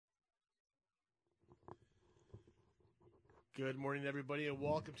Good morning, everybody, and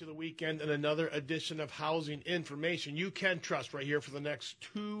welcome to the weekend and another edition of Housing Information you can trust right here for the next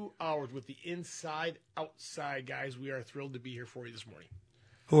 2 hours with the inside, outside guys. We are thrilled to be here for you this morning.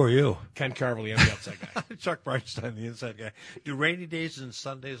 Who are you? Ken Carvely, I'm the outside guy. Chuck Breinstein, the inside guy. Do rainy days and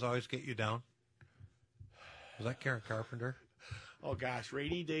Sundays always get you down? Was that Karen Carpenter? Oh, gosh,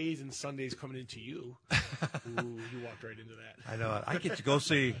 rainy days and Sundays coming into you. Ooh, you walked right into that. I know it. I get to go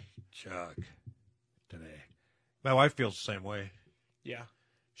see Chuck today. My wife feels the same way. Yeah.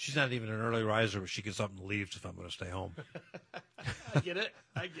 She's not even an early riser, but she gets up and leaves if I'm going to stay home. I get it.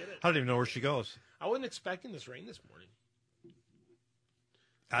 I don't even know where she goes. I wasn't expecting this rain this morning.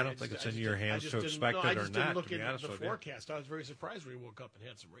 I don't think it's in your hands to expect it or not, to be honest with you. I just didn't look at the forecast. I was very surprised when we woke up and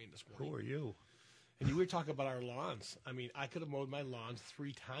had some rain this morning. Who are you? And you were talking about our lawns. I mean, I could have mowed my lawns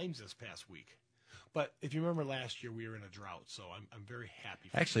 3 times this past week. But if you remember last year, we were in a drought, so I'm very happy.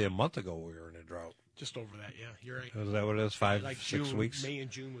 Actually, a month ago, we were in a drought. Just over that, yeah. You're right. Is that what it is? 6 weeks? May and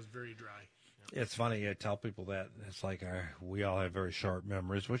June was very dry. Yeah. It's funny. I tell people that. It's like we all have very short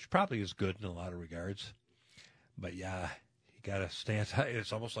memories, which probably is good in a lot of regards. But, yeah, you got to stand.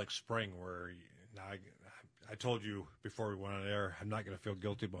 It's almost like spring where now I told you before we went on air, I'm not going to feel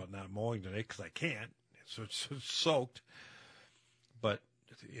guilty about not mowing today because I can't. So it's soaked. But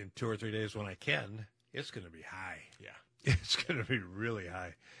in 2 or 3 days when I can, it's going to be high. Yeah. It's going to be really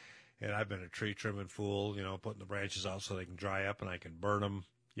high. And I've been a tree trimming fool, putting the branches out so they can dry up and I can burn them.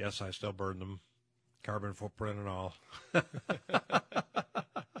 Yes, I still burn them. Carbon footprint and all.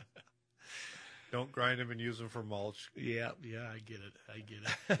 Don't grind them and use them for mulch. Yeah, I get it.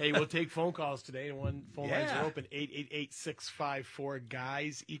 Hey, we'll take phone calls today, and one phone lines are open,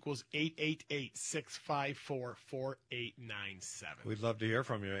 888-654-GUYS equals 888-654-4897. We'd love to hear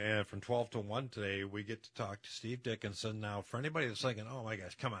from you. And from 12 to 1 today, we get to talk to Steve Dickinson. Now, for anybody that's thinking, oh, my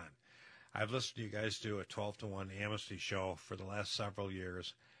gosh, come on. I've listened to you guys do a 12 to 1 Amnesty show for the last several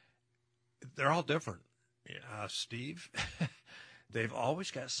years. They're all different. Steve... They've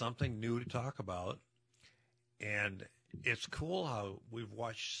always got something new to talk about, and it's cool how we've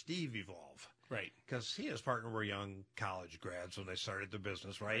watched Steve evolve. Right. Because he and his partner were young college grads when they started the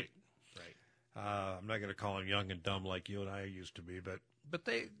business, right? Right. I'm not going to call them young and dumb like you and I used to be, but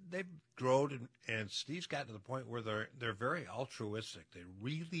they've grown, and Steve's gotten to the point where they're very altruistic. They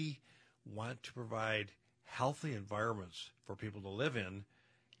really want to provide healthy environments for people to live in,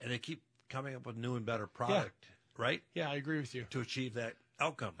 and they keep coming up with new and better product. Yeah. Right? Yeah, I agree with you. To achieve that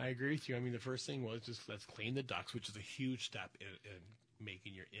outcome. I agree with you. I mean, the first thing was just let's clean the ducts, which is a huge step in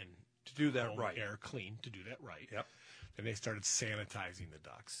making your to do that right. Air clean, to do that right. Yep. Then they started sanitizing the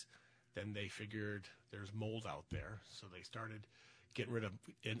ducts. Then they figured there's mold out there, so they started getting rid of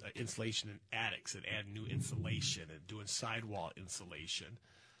insulation in attics and adding new insulation and doing sidewall insulation.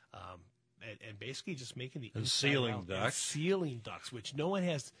 And basically just making the sealing ducts. Sealing ducts, which no one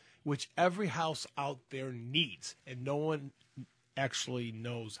has, which every house out there needs, and no one actually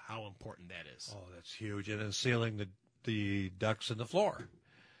knows how important that is. Oh, that's huge. And then sealing the ducts in the floor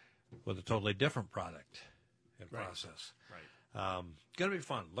with a totally different product and process. Right. Going to be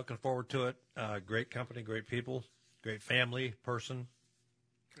fun. Looking forward to it. Great company, great people, great family person.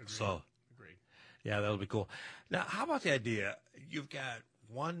 Agreed. Yeah, that'll be cool. Now, how about the idea? You've got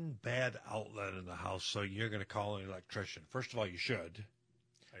one bad outlet in the house, so you're going to call an electrician. First of all, you should.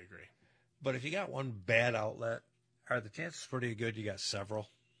 I agree. But if you got one bad outlet, are the chances pretty good you got several?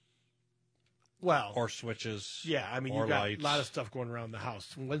 Well, or switches. Yeah, I mean, you got lights. A lot of stuff going around the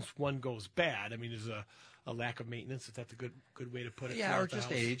house. Once one goes bad, I mean, there's a lack of maintenance. Is that the good way to put it? Yeah, or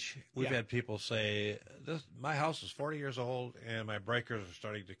just age. We've had people say, my house is 40 years old and my breakers are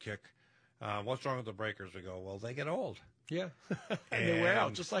starting to kick. What's wrong with the breakers? We go, well, they get old. Yeah, and they wear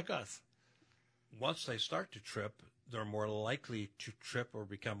out just like us. Once they start to trip, they're more likely to trip or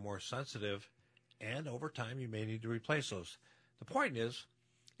become more sensitive, and over time you may need to replace those. The point is,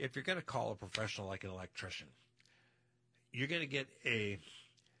 if you're going to call a professional like an electrician, you're going to get a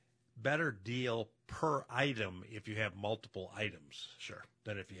better deal per item if you have multiple items,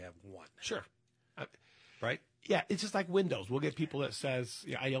 than if you have one. Sure. Right? Yeah, it's just like windows. We'll get people that says,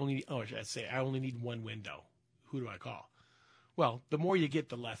 I only need one window. Who do I call? Well, the more you get,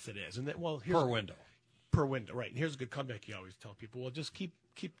 the less it is. And then, per window. Per window, right. And here's a good comeback you always tell people. Well, just keep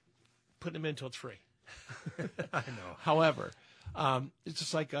putting them in until it's free. I know. However, it's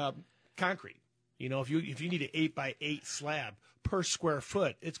just like concrete. If you need an 8x8 slab per square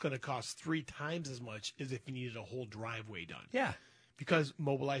foot, it's going to cost 3 times as much as if you needed a whole driveway done. Yeah. Because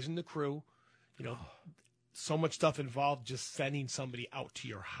mobilizing the crew, so much stuff involved just sending somebody out to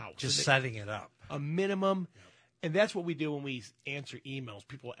your house. Just setting it up. A minimum And that's what we do when we answer emails.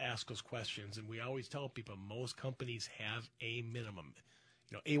 People ask us questions, and we always tell people most companies have a minimum.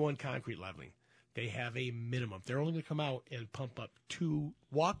 A1 Concrete Leveling, they have a minimum. If they're only going to come out and pump up 2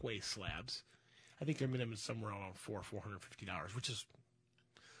 walkway slabs, I think their minimum is somewhere around $450, which is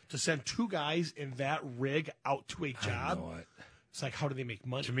to send 2 guys in that rig out to a job. I know it. It's like, how do they make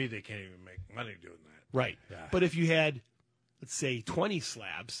money? To me, they can't even make money doing that. Right. Yeah. But if you had, let's say, 20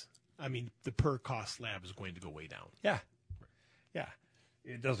 slabs, I mean, the per cost slab is going to go way down. Yeah. Yeah.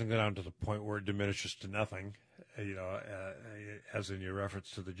 It doesn't go down to the point where it diminishes to nothing, as in your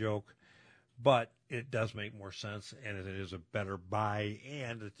reference to the joke. But it does make more sense, and it is a better buy.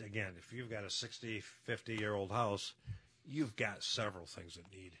 And, again, if you've got a 60, 50-year-old house, you've got several things that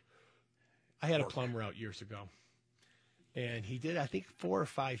need I had a plumber out years ago, and he did, I think, 4 or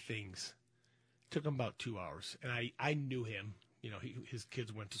 5 things. Took him about 2 hours, and I knew him. His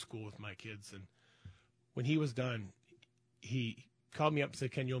kids went to school with my kids, and when he was done, he called me up and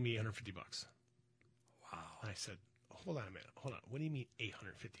said, "Ken, you owe me $850." Wow. And I said, hold on a minute. Hold on. What do you mean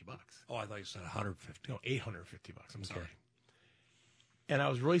 $850? Oh, I thought you said 150. No, $850. I'm sorry. And I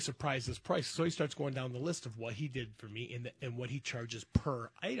was really surprised at his price. So he starts going down the list of what he did for me and what he charges per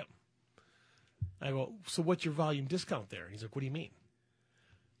item. I go, so what's your volume discount there? And he's like, what do you mean?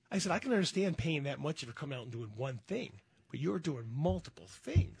 I said, I can understand paying that much if you're coming out and doing one thing, but you're doing multiple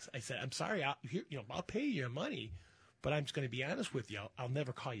things. I said, I'm sorry, I'll pay you your money, but I'm just going to be honest with you. I'll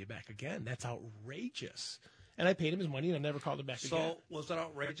never call you back again. That's outrageous. And I paid him his money, and I never called him back again. So was it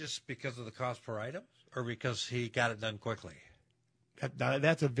outrageous because of the cost per item, or because he got it done quickly?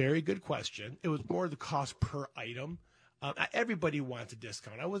 That's a very good question. It was more the cost per item. Everybody wants a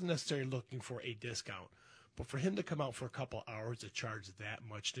discount. I wasn't necessarily looking for a discount, but for him to come out for a couple hours to charge that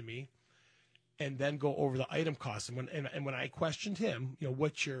much to me, and then go over the item cost, and when I questioned him,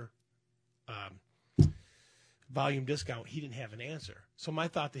 what's your volume discount, he didn't have an answer. So my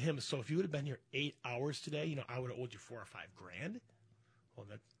thought to him is, so if you would have been here 8 hours today, I would have owed you $4 or $5 grand. Well,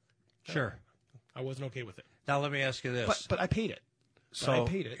 Sure. I wasn't okay with it. Now let me ask you this. But I paid it. So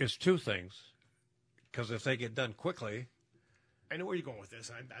it's 2 things. Because if they get done quickly, I know where you're going with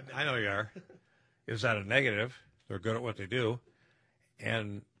this. I know you are. Is that a negative? They're good at what they do.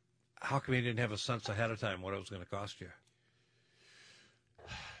 And how come you didn't have a sense ahead of time what it was going to cost you?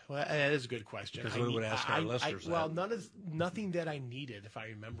 Well, that is a good question. Because we would ask our listeners that. Nothing that I needed, if I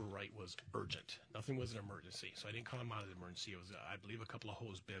remember right, was urgent. Nothing was an emergency. So I didn't call him out of the emergency. It was, I believe, a couple of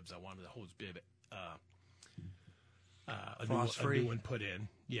hose bibs. I wanted a hose bib, a new one put in.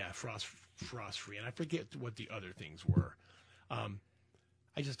 Yeah, frost free. And I forget what the other things were.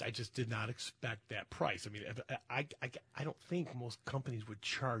 I just did not expect that price. I mean, I don't think most companies would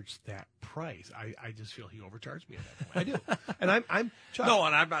charge that price. I just feel he overcharged me at that point. I do, and I'm Chuck. No,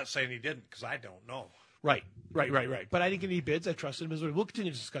 and I'm not saying he didn't because I don't know. Right. But I didn't get any bids. I trusted him. We'll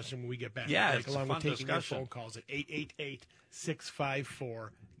continue this discussion when we get back. Yeah, it's along a fun with taking discussion. your phone calls at 888-654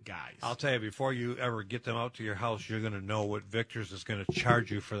 guys. I'll tell you, before you ever get them out to your house, you're going to know what Victor's is going to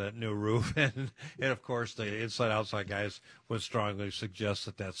charge you for that new roof. And of course, the inside-outside guys would strongly suggest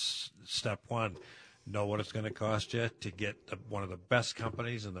that that's step one. Know what it's going to cost you to get one of the best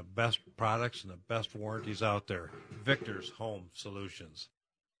companies and the best products and the best warranties out there. Victor's Home Solutions.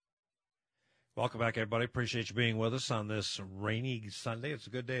 Welcome back, everybody. Appreciate you being with us on this rainy Sunday. It's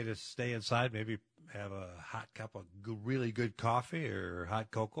a good day to stay inside, maybe have a hot cup of really good coffee or hot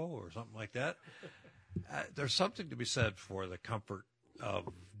cocoa or something like that. There's something to be said for the comfort of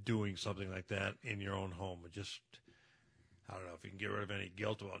doing something like that in your own home. I don't know if you can get rid of any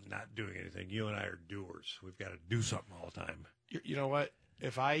guilt about not doing anything. You and I are doers. We've got to do something all the time. You know what?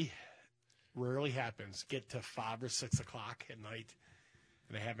 If I, rarely happens, get to 5 or 6 o'clock at night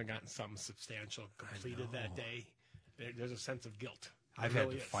and I haven't gotten something substantial completed that day, there's a sense of guilt. I've had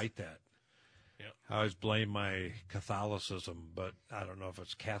to fight that. Yeah. I always blame my Catholicism, but I don't know if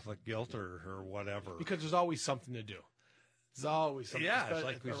it's Catholic guilt or whatever. Because there's always something to do. There's always something. Yeah, it's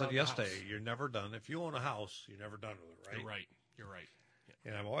like we said yesterday. You're never done. If you own a house, you're never done with it, right? You're right.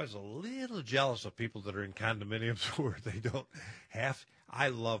 Yeah. And I'm always a little jealous of people that are in condominiums where they don't have. I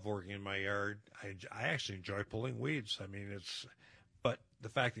love working in my yard. I actually enjoy pulling weeds. I mean, but the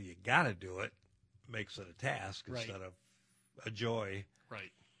fact that you got to do it makes it a task instead of a joy.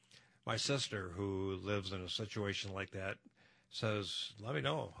 Right. My sister, who lives in a situation like that, says, let me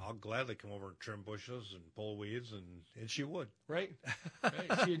know. I'll gladly come over and trim bushes and pull weeds, and she would. Right.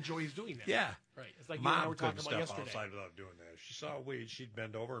 She enjoys doing that. Yeah. Right. It's like Mom you and I were talking couldn't about step yesterday. outside without doing that. If she saw a weed, she'd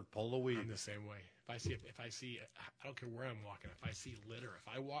bend over and pull the weed. I'm the same way. If I see, I don't care where I'm walking. If I see litter,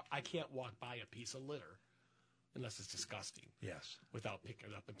 I can't walk by a piece of litter unless it's disgusting. Yes. Without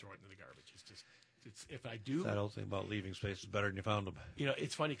picking it up and throwing it in the garbage. It's just. if I do, that old thing about leaving spaces better than you found them.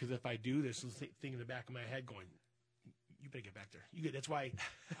 It's funny because if I do this, there's a thing in the back of my head going, "You better get back there." That's why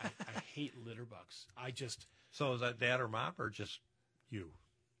I hate litter bugs. So is that dad or mom or just you?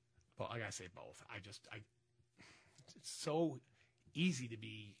 Well, I gotta say both. It's so easy to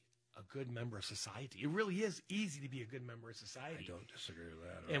be a good member of society. It really is easy to be a good member of society. I don't disagree with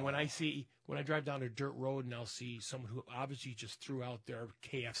that. And when I drive down a dirt road and I'll see someone who obviously just threw out their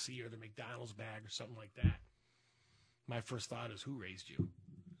KFC or their McDonald's bag or something like that, my first thought is, who raised you?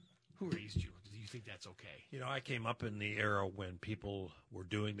 Who raised you? Do you think that's okay? I came up in the era when people were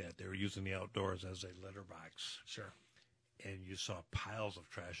doing that. They were using the outdoors as a litter box. Sure. And you saw piles of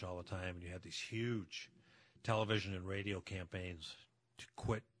trash all the time, and you had these huge television and radio campaigns to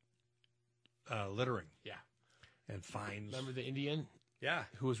quit littering. Yeah. And fines. Remember the Indian? Yeah.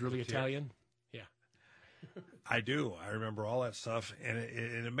 Who was really Italian? Yeah. I do. I remember all that stuff, and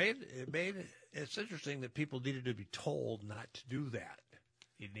it's interesting that people needed to be told not to do that.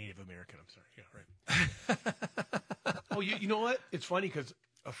 Native American, I'm sorry. Yeah, right. Oh, you know what? It's funny because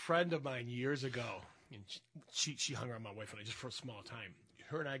a friend of mine years ago, and she hung around my wife and I just for a small time.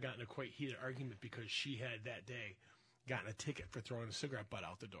 Her and I got in a quite heated argument because she had that day gotten a ticket for throwing a cigarette butt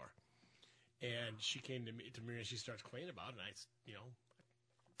out the door. And she came to me and she starts complaining about it. And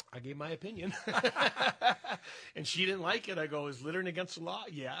I gave my opinion. And she didn't like it. I go, is littering against the law?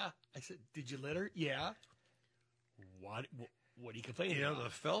 Yeah. I said, did you litter? Yeah. What are you complaining about? The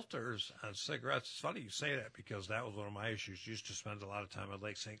filters on cigarettes, it's funny you say that because that was one of my issues. Used to spend a lot of time at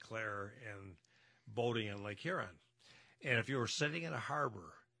Lake St. Clair and boating in Lake Huron. And if you were sitting in a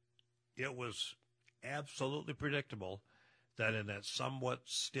harbor, it was absolutely predictable that in that somewhat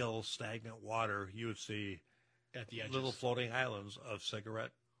still, stagnant water, you would see at the edges little floating islands of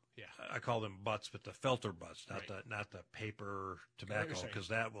cigarette. Yeah, I call them butts, but the filter butts, not right. not the paper tobacco, because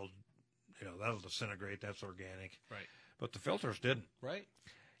that will, that'll disintegrate. That's organic. Right. But the filters didn't. Right.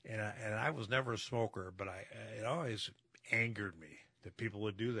 And I was never a smoker, but it always angered me that people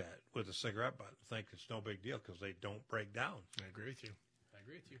would do that with a cigarette butt and think it's no big deal because they don't break down. I agree with you.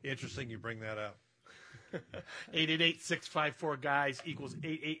 Interesting you bring that up. 888-654-GUYS equals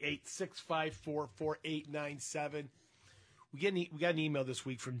 888-654-4897. We got an email this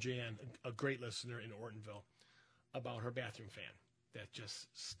week from Jan, a great listener in Ortonville, about her bathroom fan that just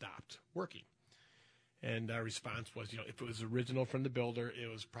stopped working. And our response was, if it was original from the builder, it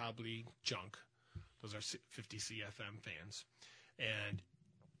was probably junk. Those are 50 CFM fans. And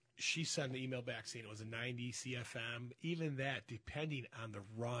she sent an email back saying it was a 90 CFM. Even that, depending on the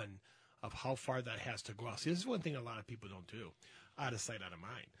run of how far that has to go out. See, this is one thing a lot of people don't do. Out of sight, out of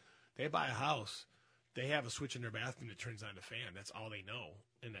mind. They buy a house. They have a switch in their bathroom that turns on the fan. That's all they know,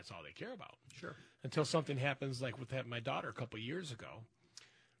 and that's all they care about. Sure. Until something happens like with my daughter a couple of years ago,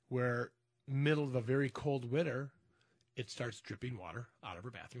 where middle of a very cold winter, it starts dripping water out of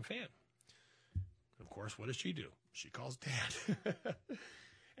her bathroom fan. Of course, what does she do? She calls Dad.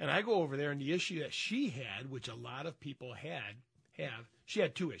 And I go over there, and the issue that she had, which a lot of people she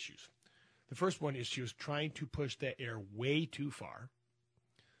had two issues. The first one is she was trying to push that air way too far.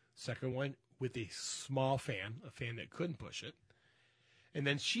 Second one, with a small fan, a fan that couldn't push it. And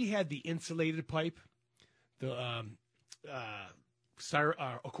then she had the insulated pipe, the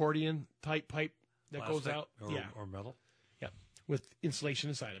accordion type pipe that Plastic goes out. Or metal. Yeah, with insulation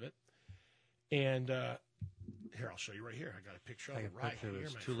inside of it. And here, I'll show you right here. I got a picture of it right here.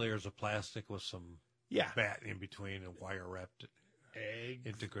 There's two layers of plastic with some bat in between and wire wrapped,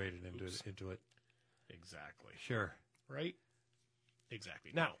 integrated into it. Exactly. Sure. Right?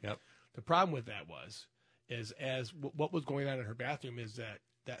 Exactly. Now, yep. The problem with that what was going on in her bathroom is that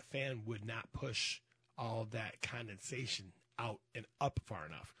fan would not push all that condensation out and up far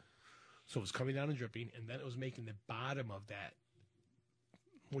enough. So it was coming down and dripping, and then it was making the bottom of that,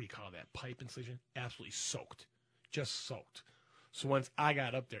 what do you call that, pipe insulation, absolutely soaked. Just soaked. So once I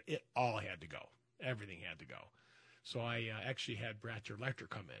got up there, it all had to go. Everything had to go. So I actually had Bratcher Electric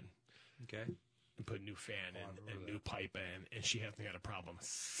come in. Okay. And put a new fan in and new pipe in, and she hasn't had a problem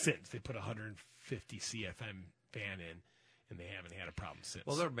since. They put a 150 CFM fan in, and they haven't had a problem since.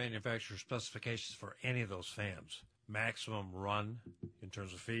 Well, there are manufacturer specifications for any of those fans. Maximum run in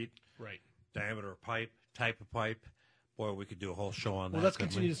terms of feet. Right. Diameter of pipe, type of pipe. Boy, we could do a whole show on that. Well, let's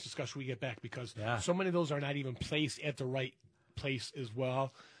continue this discussion when we get back because so many of those are not even placed at the right place as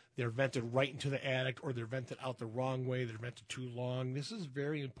well. They're vented right into the attic, or they're vented out the wrong way. They're vented too long. This is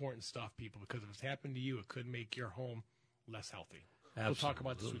very important stuff, people, because if it's happened to you, it could make your home less healthy. Absolutely. We'll talk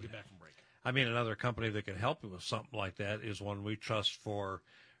about this when we get back from break. I mean, another company that can help you with something like that is one we trust for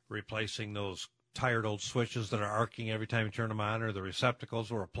replacing those tired old switches that are arcing every time you turn them on, or the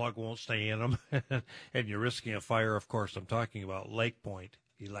receptacles where a plug won't stay in them, and you're risking a fire. Of course, I'm talking about Lake Point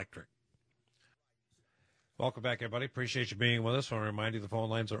Electric. Welcome back, everybody. Appreciate you being with us. I want to remind you the phone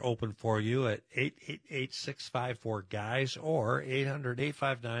lines are open for you at 888-654-GUYS or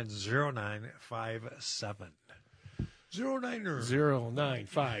 800-859-0957.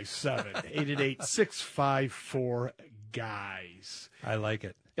 0957 888-654-GUYS. I like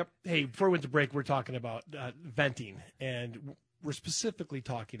it. Yep. Hey, before we went to break, we're talking about venting, and we're specifically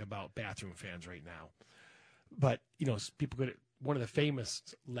talking about bathroom fans right now. But, people could. One of the famous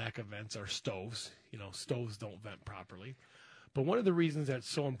lack of vents are stoves. Stoves don't vent properly. But one of the reasons that's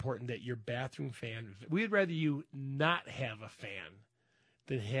so important that your bathroom fan, we'd rather you not have a fan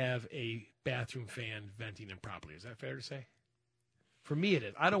than have a bathroom fan venting improperly. Is that fair to say? For me, it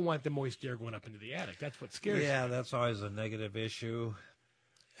is. I don't want the moist air going up into the attic. That's what scares me. Yeah, that's always a negative issue.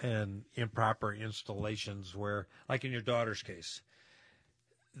 And improper installations where, like in your daughter's case,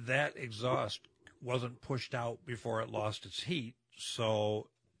 that exhaust wasn't pushed out before it lost its heat, so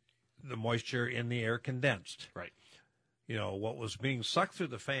the moisture in the air condensed. Right. What was being sucked through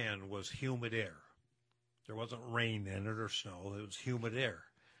the fan was humid air. There wasn't rain in it or snow. It was humid air.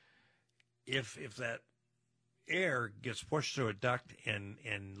 If that air gets pushed through a duct and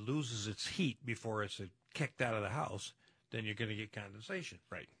loses its heat before it's kicked out of the house, then you're going to get condensation.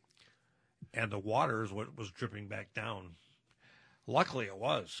 Right. And the water is what was dripping back down. Luckily it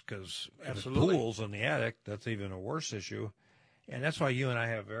was, because the Absolutely. pools in the attic, that's even a worse issue. And that's why you and I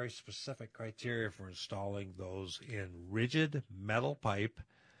have very specific criteria for installing those in rigid metal pipe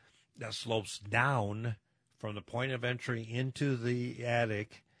that slopes down from the point of entry into the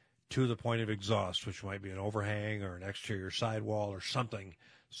attic to the point of exhaust, which might be an overhang or an exterior sidewall or something.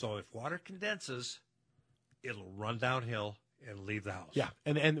 So if water condenses, it'll run downhill and leave the house. Yeah,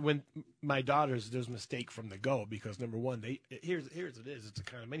 and when my daughters, there's a mistake from the go, because number one, here's it is, it's a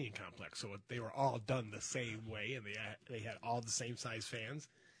condominium complex, so they were all done the same way, and they had all the same size fans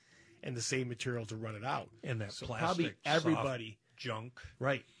and the same material to run it out. And that so plastic, probably everybody junk.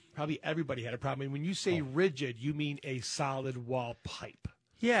 Right. Probably everybody had a problem. And when you say rigid, you mean a solid wall pipe.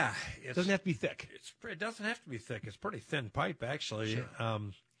 Yeah, It doesn't have to be thick. It doesn't have to be thick. It's pretty thin pipe, actually. Sure.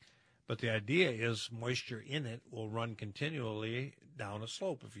 But the idea is moisture in it will run continually down a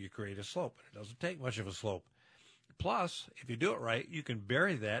slope if you create a slope. It doesn't take much of a slope. Plus, if you do it right, you can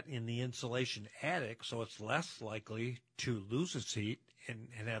bury that in the insulation attic so it's less likely to lose its heat and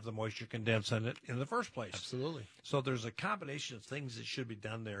have the moisture condense in it in the first place. Absolutely. So there's a combination of things that should be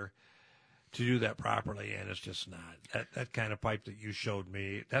done there to do that properly, and it's just not. That kind of pipe that you showed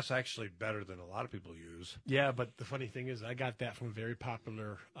me, that's actually better than a lot of people use. Yeah, but the funny thing is I got that from a very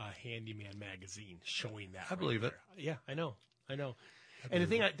popular handyman magazine showing that. I believe it. Yeah, I know. And the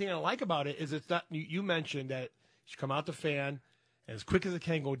thing I like about it is it's not, you mentioned that you come out the fan, and as quick as it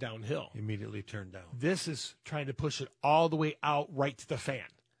can go downhill. Immediately turn down. This is trying to push it all the way out right to the fan.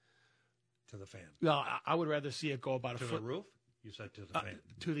 To the fan. No, I would rather see it go about a foot. To the roof? You said to the fan.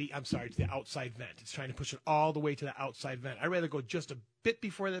 To the outside vent. It's trying to push it all the way to the outside vent. I'd rather go just a bit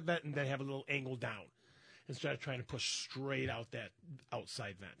before the vent and then have a little angle down instead of trying to push straight out that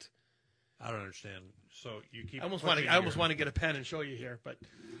outside vent. I don't understand. So you keep. I almost want to get a pen and show you here, but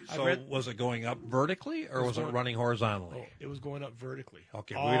so was it going up vertically or was it running horizontally? Oh, it was going up vertically.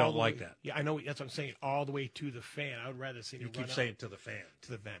 Okay, we don't like that. Yeah, I know. That's what I'm saying. All the way to the fan. I would rather see you keep saying to the fan.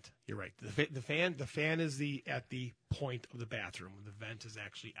 To the vent. You're right. The fan is at the point of the bathroom. The vent is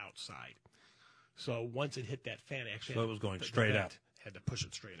actually outside. So once it hit that fan, actually, so it was going straight out. Had to push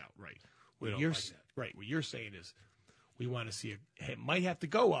it straight out. Right. We don't like that. Right. What you're saying is, we want to see it might have to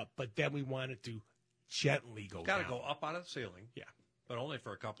go up, but then we want it to gently go down. Got to go up out of the ceiling. Yeah. But only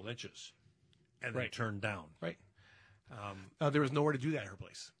for a couple inches. And then turn down. Right. There was nowhere to do that at her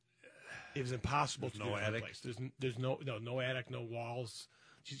place. It was impossible to do no at attic. her place. There's no attic, no walls.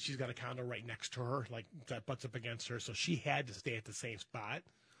 She's got a condo right next to her, like that butts up against her, so she had to stay at the same spot.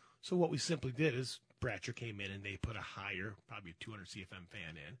 So what we simply did is Bratcher came in and they put a higher, probably a 200 CFM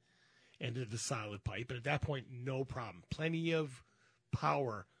fan in, and did the solid pipe. And at that point, no problem. Plenty of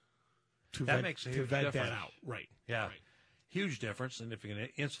power to vent that out. Right. Yeah. Right. Huge difference. And if you're going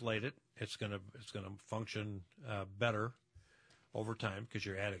to insulate it, it's going to function better over time because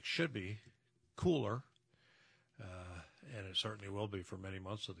your attic should be cooler, and it certainly will be for many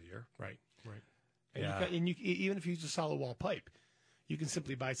months of the year. Right. And you even if you use a solid wall pipe, you can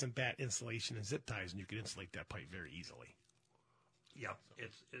simply buy some bat insulation and zip ties, and you can insulate that pipe very easily. Yeah,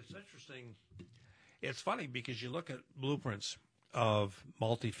 it's interesting. It's funny because you look at blueprints of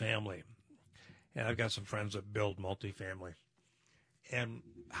multifamily, and I've got some friends that build multifamily, And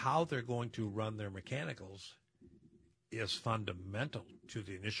how they're going to run their mechanicals is fundamental to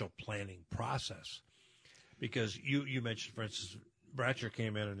the initial planning process. Because you mentioned, for instance, Bratcher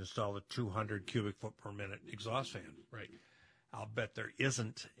came in and installed a 200 cubic foot per minute exhaust fan. Right. I'll bet there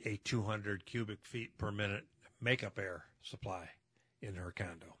isn't a 200 cubic feet per minute makeup air supply in her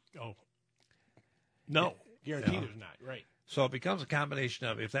condo. Oh, no, guaranteed there's not. Right. So it becomes a combination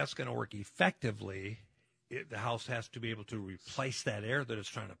of, if that's going to work effectively, the house has to be able to replace that air that it's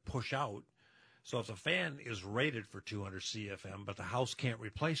trying to push out. So if the fan is rated for 200 CFM, but the house can't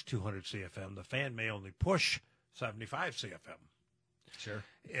replace 200 CFM, the fan may only push 75 CFM. Sure.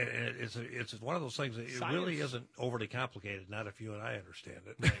 It's one of those things that it really isn't overly complicated, not if you and I understand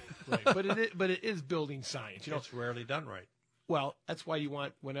it. Right. But it is building science. It's rarely done right. Well, that's why you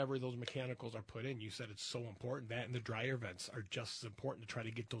want, whenever those mechanicals are put in, you said it's so important. That and the dryer vents are just as important to try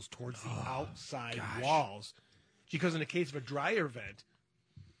to get those towards the outside walls. Because in the case of a dryer vent,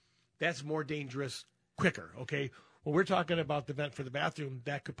 that's more dangerous quicker, okay? When we're talking about the vent for the bathroom,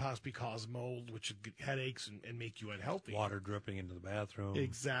 that could possibly cause mold, which would get headaches and make you unhealthy. Water dripping into the bathroom.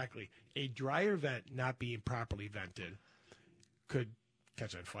 Exactly. A dryer vent not being properly vented could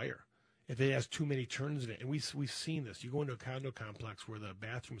catch on fire if it has too many turns in it. And we've seen this. You go into a condo complex where the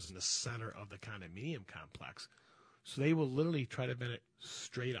bathroom is in the center of the condominium complex. So they will literally try to vent it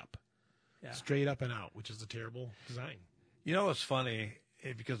straight up. Yeah. Straight up and out, which is a terrible design. You know what's funny?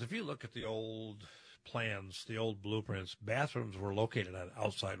 Because if you look at the old plans, the old blueprints, bathrooms were located on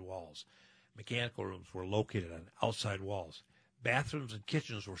outside walls. Mechanical rooms were located on outside walls. Bathrooms and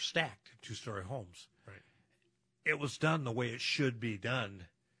kitchens were stacked in two-story homes. Right. It was done the way it should be done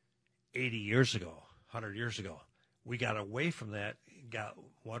 80 years ago, 100 years ago. We got away from that, got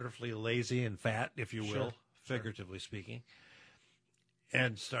wonderfully lazy and fat, if you will, figuratively speaking,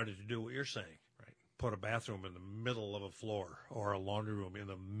 and started to do what you're saying. Right. Put a bathroom in the middle of a floor or a laundry room in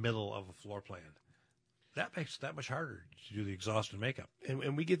the middle of a floor plan. That makes it that much harder to do the exhaust and makeup.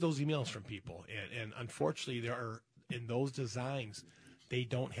 And we get those emails from people. And unfortunately, there are, in those designs, they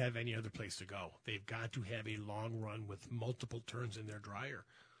don't have any other place to go. They've got to have a long run with multiple turns in their dryer.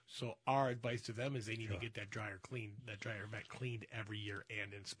 So our advice to them is they need to get that dryer vent cleaned every year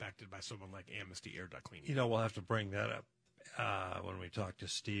and inspected by someone like Amnesty Air Duct Cleaning. You know, we'll have to bring that up when we talk to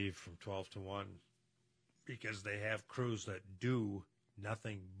Steve from 12 to 1, because they have crews that do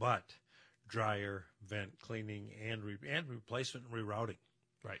nothing but dryer, vent cleaning, and replacement and rerouting.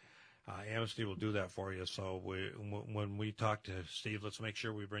 Right. Amnesty will do that for you. So when we talk to Steve, let's make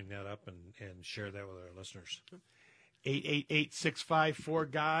sure we bring that up and share that with our listeners.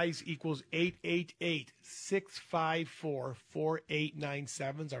 888-654-GUYS equals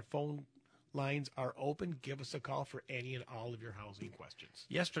 888-654-4897. Our phone lines are open. Give us a call for any and all of your housing questions.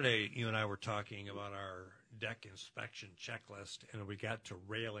 Yesterday, you and I were talking about our deck inspection checklist, and we got to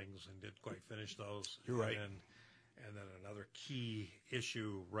railings and didn't quite finish those. You're right. And then another key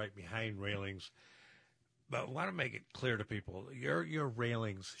issue right behind railings. But I want to make it clear to people, your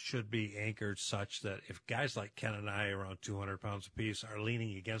railings should be anchored such that if guys like Ken and I, around 200 pounds apiece, are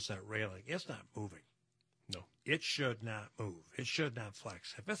leaning against that railing, it's not moving. No. It should not move. It should not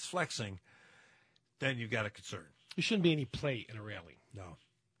flex. If it's flexing, then you've got a concern. There shouldn't be any play in a railing.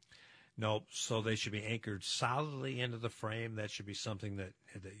 No, so they should be anchored solidly into the frame. That should be something that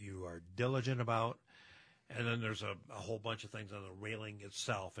you are diligent about. And then there's a whole bunch of things on the railing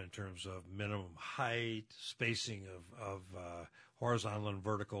itself in terms of minimum height, spacing of horizontal and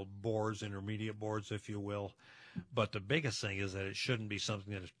vertical boards, intermediate boards, if you will. But the biggest thing is that it shouldn't be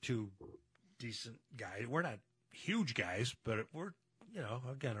something that is two decent guys. We're not huge guys, but we're,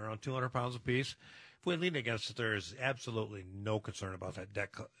 again, around 200 pounds apiece. If we lean against it, there is absolutely no concern about that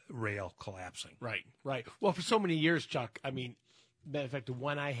deck rail collapsing. Right. Well, for so many years, Chuck, matter of fact, the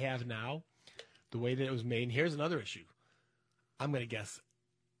one I have now, the way that it was made, and here's another issue. I'm going to guess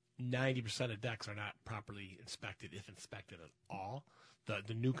 90% of decks are not properly inspected, if inspected at all.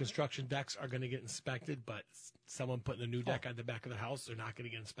 The new construction decks are going to get inspected, but someone putting a new deck on the back of the house, they're not going to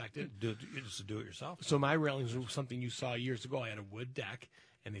get inspected. You just do it yourself. So my railings were something you saw years ago. I had a wood deck,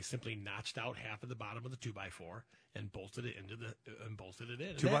 and they simply notched out half of the bottom of the 2x4 and bolted it in.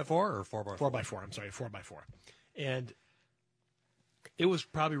 2x4 or 4x4? 4x4. I'm sorry, 4x4. And it was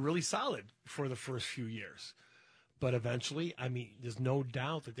probably really solid for the first few years. But eventually, there's no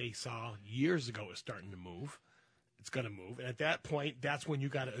doubt that they saw years ago it's starting to move. It's going to move. And at that point, that's when you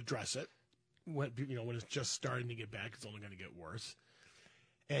got to address it. When it's just starting to get bad, it's only going to get worse.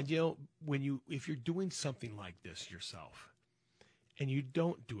 And, if you're doing something like this yourself and you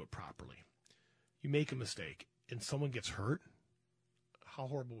don't do it properly, you make a mistake and someone gets hurt, how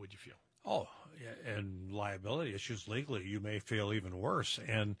horrible would you feel? Oh, yeah, and liability issues legally, you may feel even worse.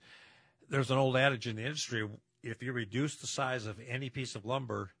 And there's an old adage in the industry, if you reduce the size of any piece of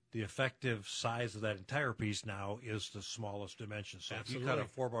lumber, the effective size of that entire piece now is the smallest dimension. So Absolutely. if you cut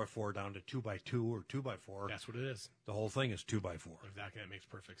a 4x4 down to 2x2 or 2x4, That's what it is. the whole thing is 2x4. Exactly. That makes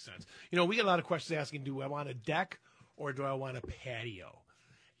perfect sense. We get a lot of questions asking, do I want a deck or do I want a patio?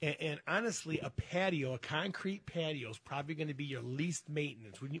 And honestly, a patio, a concrete patio, is probably going to be your least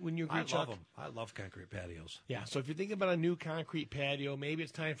maintenance. When you agree, I Chuck? love them. I love concrete patios. Yeah, so if you're thinking about a new concrete patio, maybe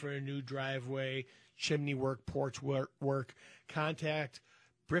it's time for a new driveway, chimney work, porch work, contact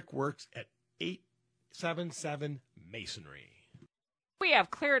Brickworks at 877 Masonry. We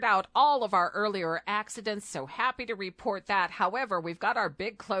have cleared out all of our earlier accidents, so happy to report that. However, we've got our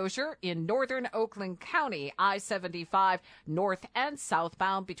big closure in northern Oakland County, I-75 north and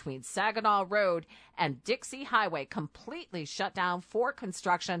southbound between Saginaw Road and Dixie Highway, completely shut down for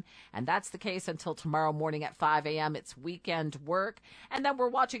construction, and that's the case until tomorrow morning at 5 a.m. It's weekend work. And then we're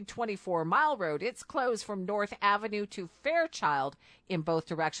watching 24 Mile Road. It's closed from North Avenue to Fairchild in both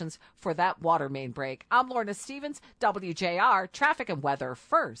directions for that water main break. I'm Lorna Stevens, WJR, Traffic and Weather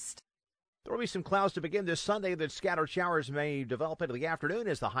First. There will be some clouds to begin this Sunday that scattered showers may develop into the afternoon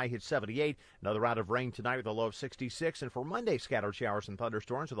as the high hits 78. Another round of rain tonight with a low of 66. And for Monday, scattered showers and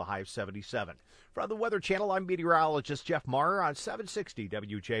thunderstorms with a high of 77. From the Weather Channel, I'm meteorologist Jeff Marr on 760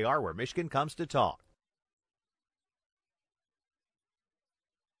 WJR, where Michigan comes to talk.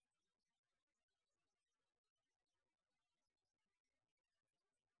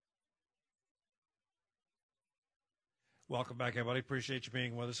 Welcome back, everybody. Appreciate you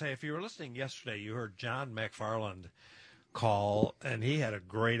being with us. Hey, if you were listening yesterday, you heard John McFarland call, and he had a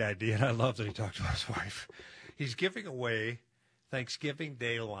great idea, and I love that he talked to his wife. He's giving away Thanksgiving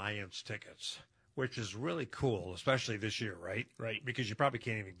Day Lions tickets, which is really cool, especially this year, right? Right. Because you probably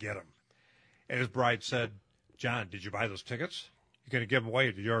can't even get them. And his bride said, John, did you buy those tickets? You're going to give them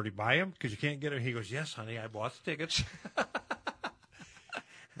away. Did you already buy them? Because you can't get them. He goes, yes, honey, I bought the tickets.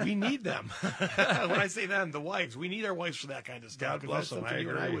 We need them. When I say them, the wives, we need our wives for that kind of stuff. God bless them. That's something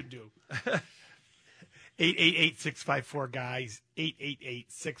you and I would do. 888-654 guys,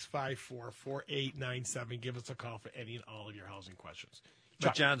 888-654-4897. Give us a call for any and all of your housing questions.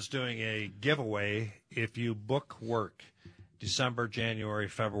 But John's doing a giveaway if you book work December, January,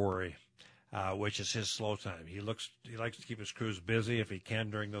 February, which is his slow time. He likes to keep his crews busy if he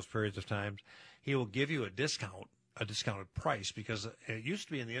can during those periods of time. He will give you a discounted price, because it used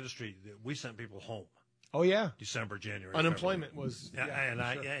to be in the industry that we sent people home. Oh, yeah. December, January, Unemployment February. was,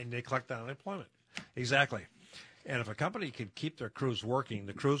 and they collect that unemployment. Exactly. And if a company can keep their crews working,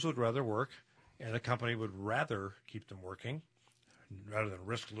 the crews would rather work, and the company would rather keep them working rather than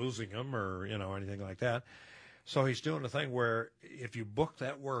risk losing them or, anything like that. So he's doing a thing where if you book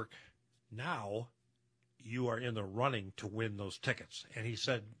that work now, you are in the running to win those tickets. And he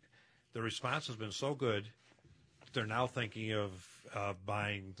said the response has been so good, they're now thinking of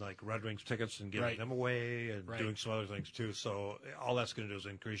buying like Red Wings tickets and giving them away and doing some other things too. So all that's going to do is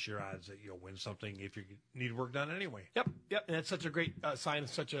increase your odds that you'll win something if you need work done anyway. Yep. And that's such a great sign of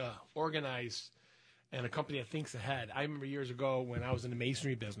such a organized and a company that thinks ahead. I remember years ago when I was in the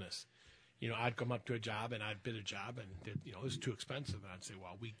masonry business, I'd come up to a job and I'd bid a job and it was too expensive. And I'd say,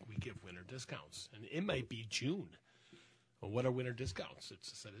 well, we give winter discounts. And it might be June. Well, what are winter discounts? It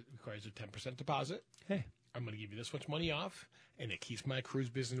requires a 10% deposit. Hey, I'm going to give you this much money off, and it keeps my crews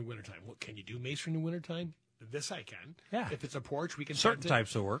busy in the wintertime. What can you do masonry in the wintertime? This I can. Yeah. If it's a porch, we can certain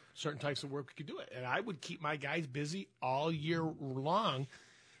types of work. Certain types of work, we could do it. And I would keep my guys busy all year long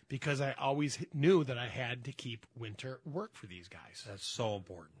because I always knew that I had to keep winter work for these guys. That's so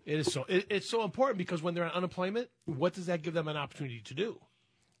important. It is so. It's so important because when they're on unemployment, what does that give them an opportunity to do?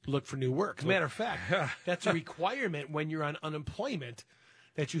 Look for new work. As a matter of fact, that's a requirement when you're on unemployment,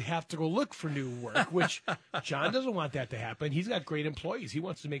 that you have to go look for new work, which John doesn't want that to happen. He's got great employees. He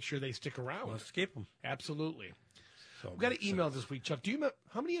wants to make sure they stick around. Let's keep them. Absolutely. So we've got an email this week, Chuck. Do you know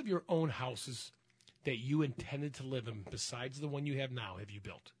how many of your own houses that you intended to live in, besides the one you have now, have you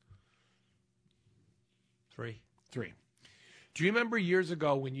built? 3. Do you remember years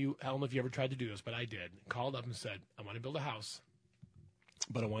ago when I don't know if you ever tried to do this, but I did, called up and said, I want to build a house,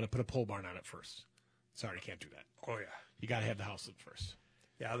 but I want to put a pole barn on it first. Sorry, I can't do that. Oh, yeah. You got to have the house up first.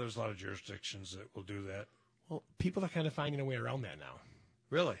 Yeah, there's a lot of jurisdictions that will do that. Well, people are kind of finding a way around that now.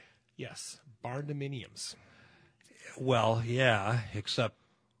 Really? Yes. Barn dominiums. Well, yeah, except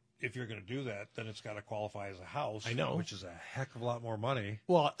if you're going to do that, then it's got to qualify as a house. I know. Which is a heck of a lot more money.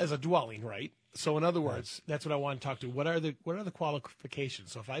 Well, as a dwelling, right? So in other words, that's what I want to talk to. What are the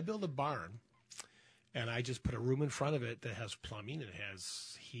qualifications? So if I build a barn and I just put a room in front of it that has plumbing, it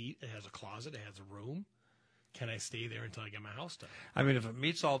has heat, it has a closet, it has a room. Can I stay there until I get my house done? I mean, if it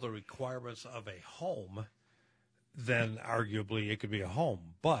meets all the requirements of a home, then arguably it could be a home.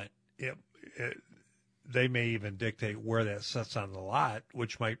 But they may even dictate where that sits on the lot,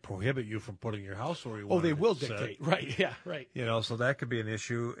 which might prohibit you from putting your house where you want. Oh, they will sit. dictate, right? Yeah, right. So that could be an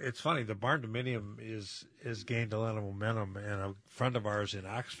issue. It's funny. The barn dominium is gained a lot of momentum, and a friend of ours in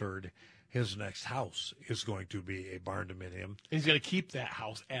Oxford, his next house is going to be a barn dominium. And he's going to keep that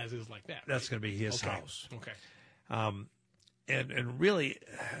house as is like that. That's right? going to be his okay. house. Okay. And really,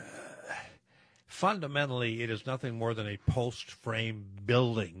 fundamentally, it is nothing more than a post-frame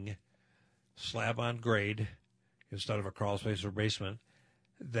building, slab on grade, instead of a crawl space or basement,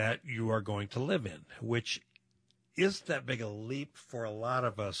 that you are going to live in, which isn't that big a leap for a lot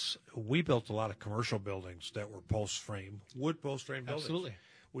of us. We built a lot of commercial buildings that were post-frame, wood post-frame buildings. Absolutely.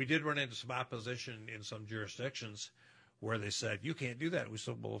 We did run into some opposition in some jurisdictions where they said, you can't do that. We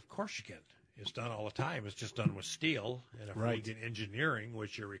said, well, of course you can. It's done all the time. It's just done with steel. And if we get engineering,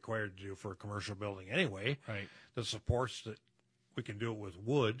 which you're required to do for a commercial building anyway, that supports that we can do it with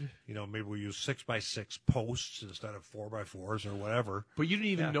wood. Maybe we use 6x6 posts instead of 4x4s or whatever. But you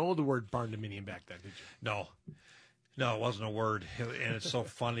didn't even know the word barn dominium back then, did you? No, it wasn't a word. And it's so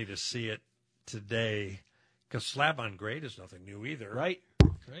funny to see it today because slab on grade is nothing new either. Right.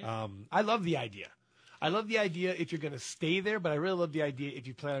 I love the idea. I love the idea if you're going to stay there, but I really love the idea if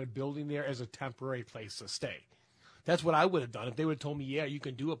you plan on building there as a temporary place to stay. That's what I would have done. If they would have told me, yeah, you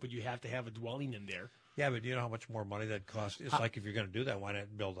can do it, but you have to have a dwelling in there. Yeah, but do you know how much more money that costs? It's like if you're going to do that, why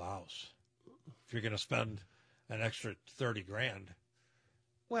not build a house? If you're going to spend an extra $30,000.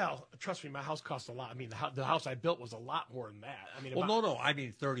 Well, trust me, my house cost a lot. I mean, the house I built was a lot more than that. I mean, no. I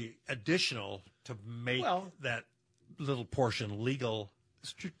mean, 30 additional to make that little portion legal.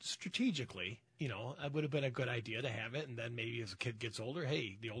 Strategically, it would have been a good idea to have it, and then maybe as a kid gets older,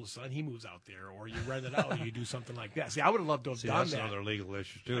 hey, the oldest son, he moves out there, or you rent it out, or you do something like that. See, I would have loved to have done that's that. That's another legal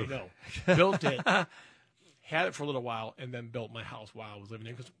issue, too. I know. Built it, had it for a little while, and then built my house while I was living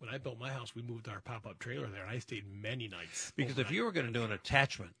there. Because when I built my house, we moved our pop-up trailer there, and I stayed many nights. Because if you were going to do an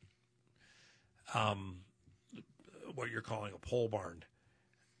attachment, what you're calling a pole barn,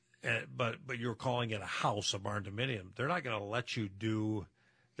 but you're calling it a house, a barn dominium, they're not going to let you do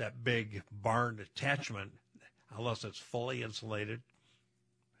that big barn attachment unless it's fully insulated,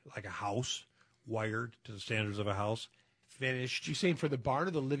 like a house, wired to the standards of a house, finished. You're saying for the barn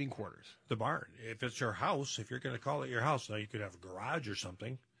or the living quarters? The barn. If it's your house, if you're going to call it your house, now you could have a garage or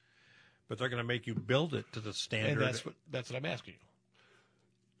something, but they're going to make you build it to the standard. And that's what I'm asking you.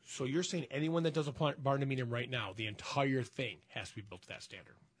 So you're saying anyone that does a barn dominium right now, the entire thing has to be built to that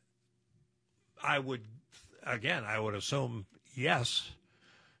standard? I would assume yes.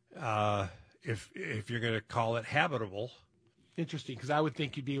 If you're going to call it habitable. Interesting, because I would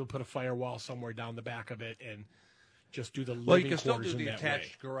think you'd be able to put a firewall somewhere down the back of it and just do the living quarters in that way. Well, you can still do the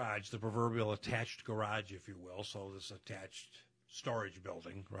attached garage, the proverbial attached garage, if you will. So this attached storage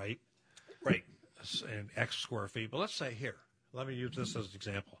building, right? Right. And X square feet. But let's say here, let me use this as an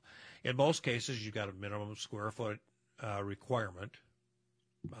example. In most cases, you've got a minimum square foot requirement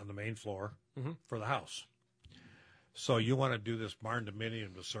on the main floor for the house. So you want to do this barn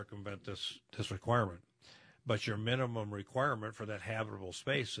dominium to circumvent this requirement. But your minimum requirement for that habitable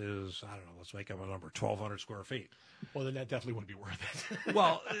space is, I don't know, let's make up a number, 1,200 square feet. Well, then that definitely wouldn't be worth it.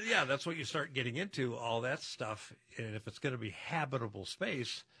 Well, yeah, that's what you start getting into, all that stuff. And if it's going to be habitable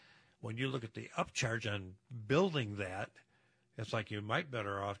space, when you look at the upcharge on building that, it's like you might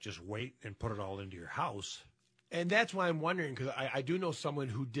better off just wait and put it all into your house. And that's why I'm wondering, because I do know someone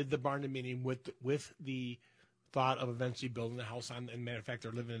who did the barn dominium with the thought of eventually building a house on. And matter of fact,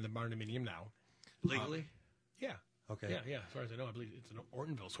 they're living in the barn dominium now. Legally? Yeah. Okay. Yeah. As far as I know, I believe it's in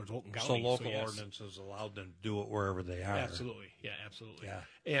Ortonville, so it's Olton County. So local ordinances allowed them to do it wherever they are. Absolutely. Yeah, absolutely. Yeah.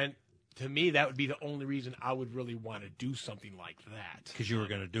 And to me, that would be the only reason I would really want to do something like that. Because you were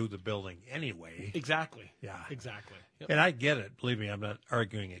going to do the building anyway. Exactly. Yeah. Exactly. Yep. And I get it. Believe me, I'm not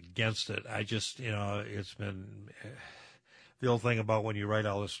arguing against it. I just, it's been the old thing about when you write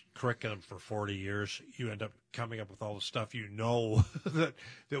all this curriculum for 40 years, you end up coming up with all the stuff that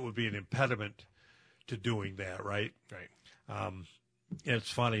would be an impediment to doing that, right? Right. It's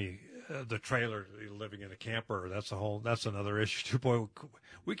funny. the trailer, living in a camper. That's another issue too. Boy,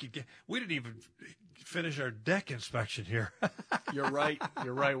 we didn't even finish our deck inspection here. You're right.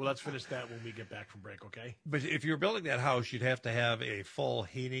 Well, let's finish that when we get back from break, okay? But if you're building that house, you'd have to have a full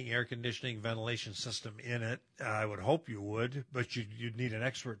heating, air conditioning, ventilation system in it. I would hope you would, but you'd need an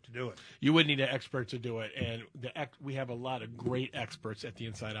expert to do it. You would need an expert to do it, and we have a lot of great experts at the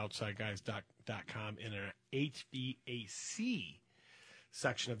InsideOutsideGuys.com in our HVAC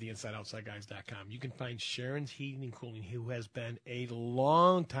section of the InsideOutsideGuys.com. You can find Sharon's Heating and Cooling, who has been a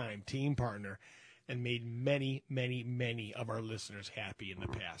long-time team partner and made many, many, many of our listeners happy in the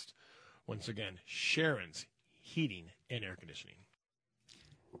past. Once again, Sharon's Heating and Air Conditioning.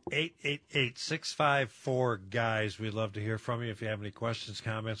 888-654-GUYS. We'd love to hear from you if you have any questions,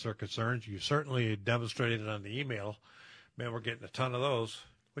 comments, or concerns. You certainly demonstrated it on the email. Man, we're getting a ton of those,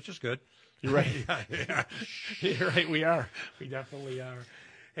 which is good. You're right. Yeah. You're right. We are. We definitely are.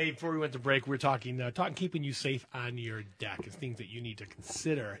 Hey, before we went to break, we were talking keeping you safe on your deck and things that you need to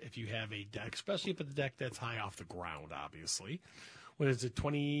consider if you have a deck, especially if it's a deck that's high off the ground, obviously. What is it,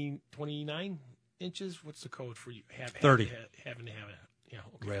 29 inches? What's the code for you? 30. Having to have it. Yeah,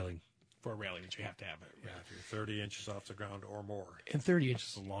 okay. Railing. For a railing that you have to have it. Yeah, if you're 30 inches off the ground or more. And 30 inches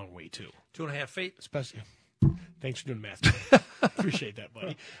is a long way, too. 2.5 feet. Especially. Thanks for doing the math. Appreciate that,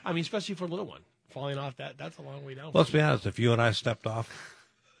 buddy. I mean, especially for a little one. Falling off that's a long way down. Let's be honest. If you and I stepped off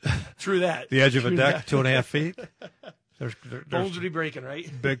through that, the edge of a deck, 2.5 feet, there's bones would be breaking, right?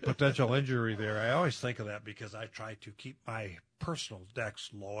 Big potential injury there. I always think of that because I try to keep my personal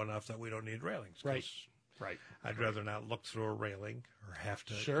decks low enough that we don't need railings. Right. I'd rather not look through a railing or have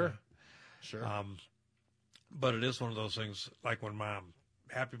to. Sure. But it is one of those things like when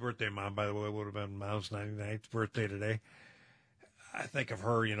happy birthday, Mom, by the way, would have been Mom's 99th birthday today. I think of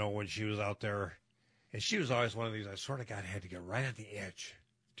her, when she was out there, and she was always one of these, I swear to God, I had to get right at the edge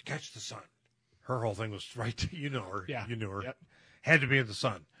to catch the sun. Her whole thing was right to, you know her. Yeah. You knew her. Yep. Had to be in the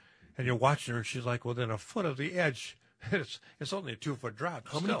sun. And you're watching her, and she's like within a foot of the edge. It's only a 2-foot drop.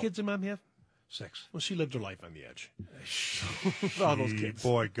 How many kids did Mom have? 6. Well, she lived her life on the edge. All those kids.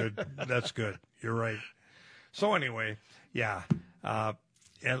 Boy, good. That's good. You're right. So anyway, yeah.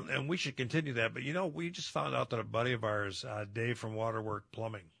 And we should continue that. But, we just found out that a buddy of ours, Dave from Waterwork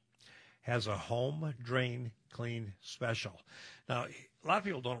Plumbing, has a home drain clean special. Now, a lot of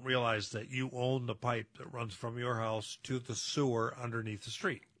people don't realize that you own the pipe that runs from your house to the sewer underneath the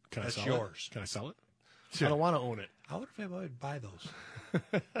street. That's yours. Can I sell it? I don't want to own it. I wonder if I would buy those.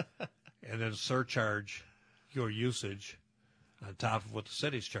 And then surcharge your usage on top of what the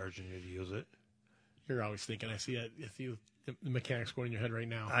city's charging you to use it. You're always thinking. I see the mechanics going in your head right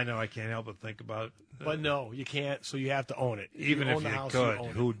now. I know. I can't help but think about it. But no, you can't. So you have to own it. Even if you could,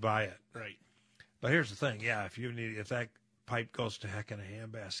 who'd buy it? Right. But here's the thing. Yeah, if that pipe goes to heck in a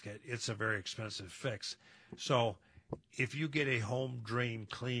handbasket, it's a very expensive fix. So if you get a home drain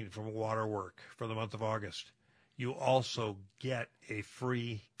clean from Waterwork for the month of August, you also get a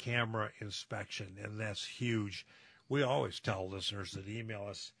free camera inspection, and that's huge. We always tell listeners that email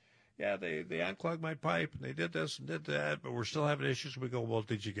us, yeah, they unclogged my pipe, and they did this and did that, but we're still having issues. We go, well,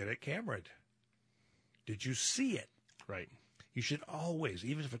 did you get it cameraed? Did you see it? Right. You should always,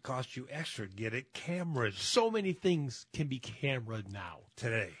 even if it costs you extra, get it cameraed. So many things can be cameraed now.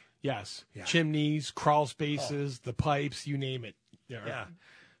 Today. Yes. Yeah. Chimneys, crawl spaces, the pipes, you name it. Yeah.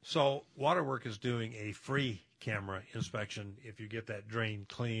 So Waterwork is doing a free camera inspection if you get that drain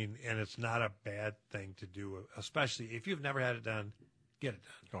clean, and it's not a bad thing to do, especially if you've never had it done. Get it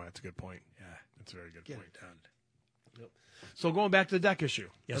done. Oh, that's a good point. Yeah, that's a very good point. Get it done. Yep. So going back to the deck issue.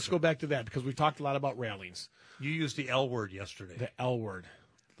 Yes, Let's sir. go back to that because we talked a lot about railings. You used the L word yesterday. The L word,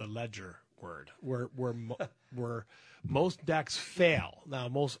 the ledger word, where most decks fail. Now,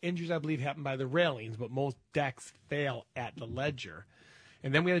 most injuries, I believe, happen by the railings, but most decks fail at the ledger.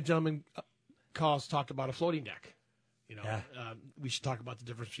 And then we had a gentleman call us, talk about a floating deck. We should talk about the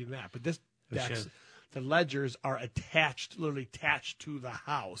difference between that. But this decks, the ledgers are literally attached to the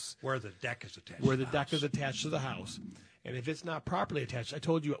house. Where the deck is attached. Where the deck is attached to the house. And if it's not properly attached, I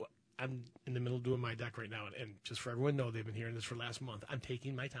told you I'm in the middle of doing my deck right now. And just for everyone to know, they've been hearing this for last month. I'm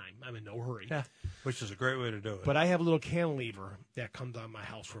taking my time. I'm in no hurry. Yeah, which is a great way to do it. But I have a little cantilever that comes on my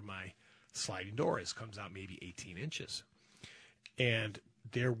house where my sliding door is. Comes out maybe 18 inches. And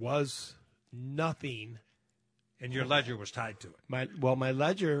there was nothing. And your ledger was tied to it. My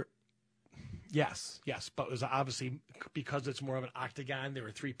ledger, yes. But it was obviously, because it's more of an octagon, there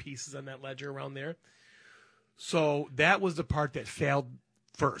were 3 pieces on that ledger around there. So that was the part that failed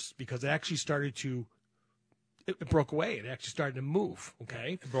first because it actually started to, it broke away. It actually started to move,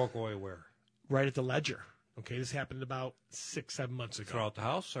 okay? It broke away where? Right at the ledger, Okay, this happened about 6-7 months ago. Throughout the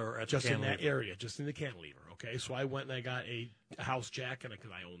house or at Just the in that cantilever? area, just in the cantilever. Okay, so I went and I got a house jack, and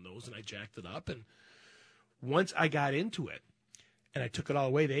because I own those, and I jacked it up. And once I got into it, and I took it all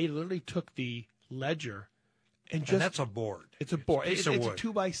away, they literally took the ledger and just. And that's a board. It's a board. It's It's a a piece of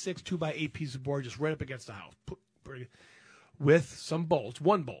 2x6, 2x8 piece of board, just right up against the house, with some bolts,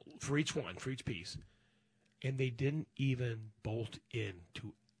 one bolt for each piece, and they didn't even bolt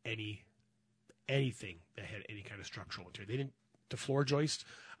into anything that had any kind of structural material. They didn't. The floor joist.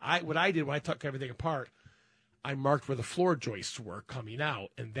 What I did when I took everything apart, I marked where the floor joists were coming out,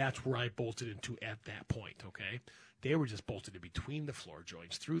 and that's where I bolted into at that point. Okay, they were just bolted in between the floor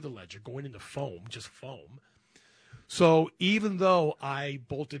joints through the ledger, going into foam, just foam. So even though I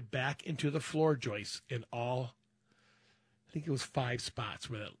bolted back into the floor joists in all, I think it was 5 spots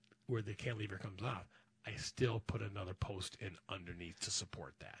where the cantilever comes out, I still put another post in underneath to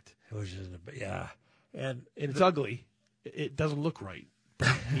support that. Which is, yeah. And it's ugly. It doesn't look right, but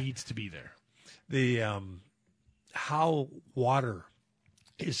it needs to be there. The how water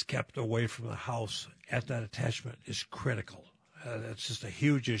is kept away from the house at that attachment is critical. That's just a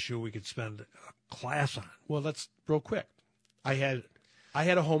huge issue we could spend a class on. Well, let's real quick. I had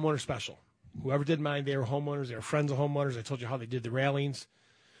a homeowner special. Whoever did mine, they were homeowners. They were friends of homeowners. I told you how they did the railings.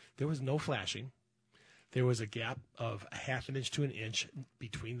 There was no flashing. There was a gap of 1/2 inch to 1 inch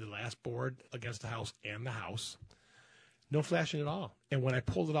between the last board against the house and the house. No flashing at all. And when I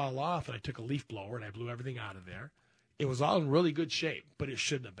pulled it all off and I took a leaf blower and I blew everything out of there, it was all in really good shape, but it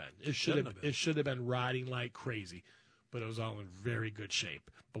shouldn't have been. It should have been rotting like crazy, but it was all in very good shape.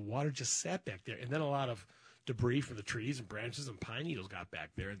 But water just sat back there. And then a lot of debris from the trees and branches and pine needles got back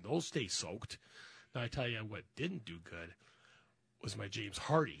there, and those stay soaked. Now, I tell you what didn't do good was my James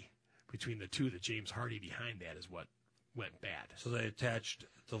Hardy. Between the two, the James Hardy behind that is what went bad. So they attached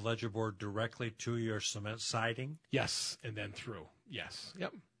the ledger board directly to your cement siding? Yes, and then through. Yes.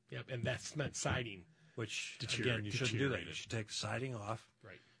 Yep. And that cement siding, which, again, you shouldn't do that. You should take the siding off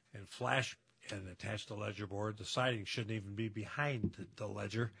and flash and attach the ledger board. The siding shouldn't even be behind the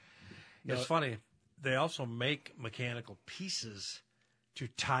ledger. It's funny. They also make mechanical pieces to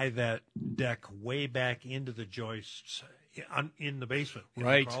tie that deck way back into the joists in the basement, in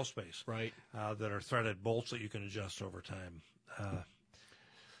the crawl space, that are threaded bolts that you can adjust over time.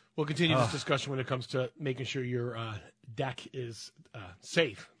 We'll continue this discussion when it comes to making sure your deck is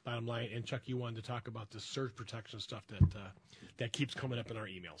safe, bottom line. And, Chuck, you wanted to talk about the surge protection stuff that keeps coming up in our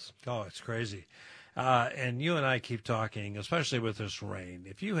emails. Oh, it's crazy. And you and I keep talking, especially with this rain.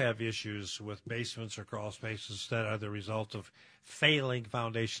 If you have issues with basements or crawl spaces that are the result of failing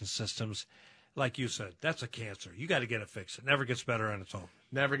foundation systems, like you said, that's a cancer. You got to get it fixed. It never gets better on its own.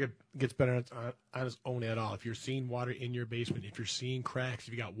 Never gets better on its own at all. If you're seeing water in your basement, if you're seeing cracks,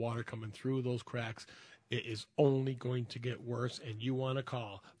 if you got water coming through those cracks, it is only going to get worse, and you want to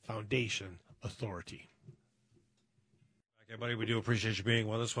call Foundation Authority. Okay, buddy, we do appreciate you being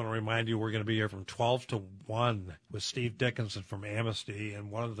with us. I want to remind you we're going to be here from 12 to 1 with Steve Dickinson from Amnesty. And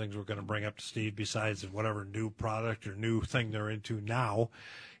one of the things we're going to bring up to Steve, besides whatever new product or new thing they're into now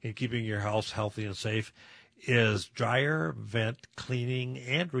in keeping your house healthy and safe, is dryer, vent, cleaning,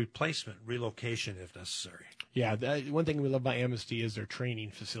 and replacement, relocation if necessary. Yeah, one thing we love about Amnesty is their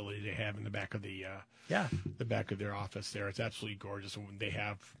training facility they have in the back of the back of their office there. It's absolutely gorgeous. And they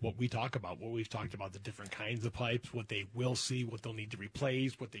have what we talk about, what we've talked about, the different kinds of pipes, what they will see, what they'll need to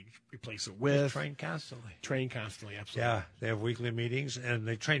replace, what they replace it with. They train constantly. Absolutely. Yeah, they have weekly meetings, and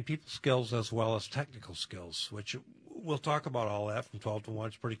they train people skills as well as technical skills, which we'll talk about all that from 12 to 1.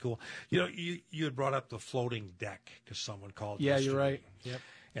 It's pretty cool. You know, you had brought up the floating deck because someone called Yeah, yesterday. You're right. Yep.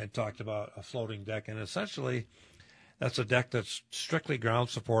 And talked about a floating deck. And essentially, that's a deck that's strictly ground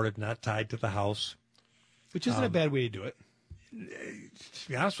supported, not tied to the house. Which isn't a bad way to do it. To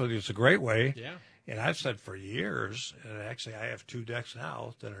be honest with you, it's a great way. Yeah. And I've said for years, and actually I have 2 decks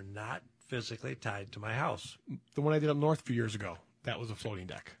now that are not physically tied to my house. The one I did up north a few years ago, that was a floating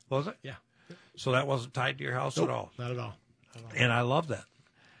deck. Was it? Yeah. So that wasn't tied to your house Nope, at all? Not at all. And I love that.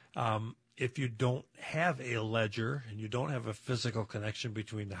 If you don't have a ledger and you don't have a physical connection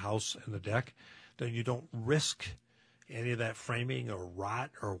between the house and the deck, then you don't risk any of that framing or rot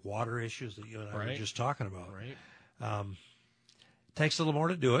or water issues that you and I were just talking about. Right. Takes a little more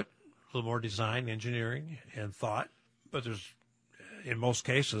to do it, a little more design, engineering, and thought, but there's, in most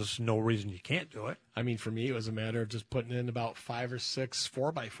cases, no reason you can't do it. I mean, for me, it was a matter of just putting in about 5 or 6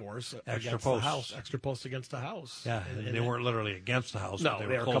 4x4s against posts. the house, extra posts against the house. Yeah, and they weren't literally against the house. No, but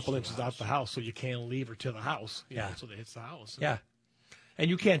they were a couple to inches the out the house, so you can't leave her to the house. Yeah. So they hits the house. Yeah. And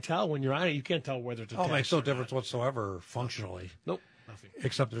you can't tell when you're on it. You can't tell whether it's attached. Oh, it makes no or difference not. whatsoever functionally. Nope, nothing.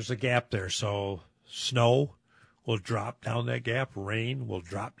 Except there's a gap there, so Snow will drop down that gap. Rain will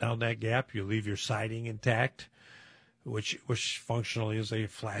drop down that gap. You leave your siding intact, which functionally is a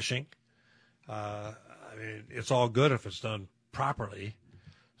flashing. I mean, it's all good if it's done properly.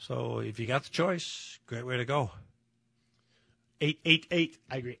 So if you got the choice, great way to go. 888,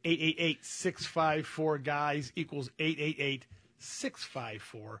 I agree. 888-654 guys equals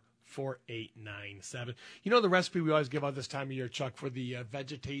 888-654-4897. You know the recipe we always give out this time of year, Chuck, for the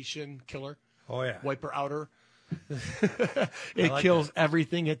vegetation killer? Oh, yeah. Wiper outer. It kills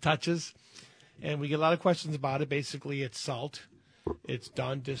everything it touches. And we get a lot of questions about it. Basically, it's salt, it's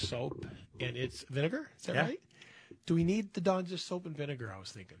Dawn dish soap, and it's vinegar. Is that right? Do we need the Dawn dish soap and vinegar, I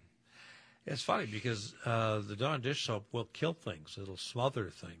was thinking? It's funny because the Dawn dish soap will kill things. It'll smother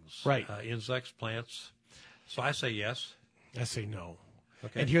things. Right. Insects, plants. So I say yes. I say no.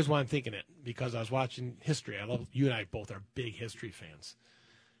 Okay. And here's why I'm thinking it. Because I was watching history. I love, you and I both are big history fans.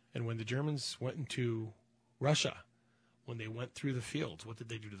 And when the Germans went into Russia, when they went through the fields, what did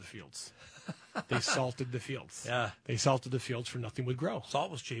they do to the fields? They salted the fields. Yeah. They salted the fields for nothing would grow.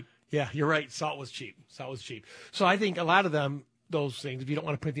 Salt was cheap. Yeah, you're right. Salt was cheap. So I think a lot of them, those things, if you don't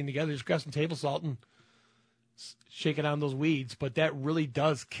want to put anything together, just grab some table salt and shake it on those weeds. But that really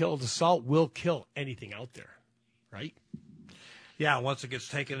does kill. The salt will kill anything out there, right? Yeah, once it gets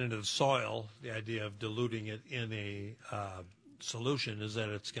taken into the soil, the idea of diluting it in a solution is that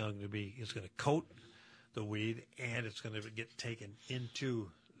it's going to coat the weed, and it's going to get taken into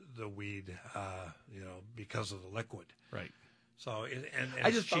the weed, because of the liquid. Right. So, and I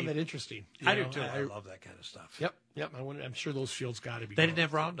just found that interesting. I do too. I love that kind of stuff. Yep. I'm sure those fields got to be. They didn't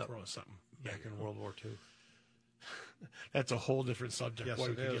have Roundup something back in World War II. That's a whole different subject. Yes, Boy,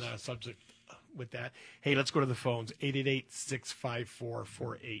 we it could is. get on a subject with that. Hey, let's go to the phones.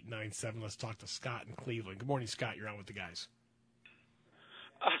 888-654-4897. Let's talk to Scott in Cleveland. Good morning, Scott. You're on with the guys.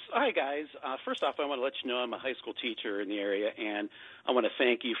 Hi, guys. First off, I want to let you know I'm a high school teacher in the area, and I want to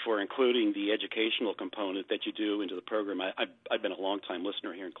thank you for including the educational component that you do into the program. I've been a long-time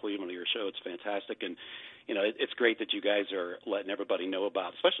listener here in Cleveland to your show. It's fantastic, and it's great that you guys are letting everybody know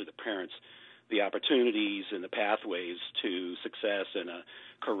about, especially the parents, the opportunities and the pathways to success in a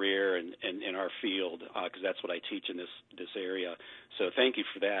career in our field, because that's what I teach in this area. So thank you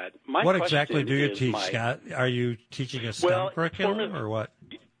for that. What exactly do you teach, Scott? Are you teaching a STEM curriculum or what?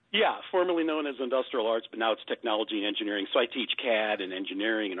 Yeah, formerly known as industrial arts, but now it's technology and engineering. So I teach CAD and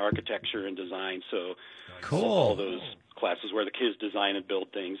engineering and architecture and design. So cool. All those classes where the kids design and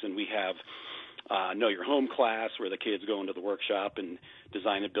build things. And we have Know Your Home class where the kids go into the workshop and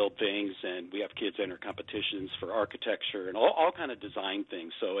design and build things. And we have kids enter competitions for architecture and all kind of design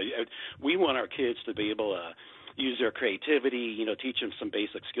things. So we want our kids to be able to use their creativity, teach them some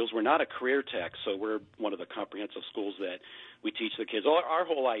basic skills. We're not a career tech, so we're one of the comprehensive schools that we teach the kids. Our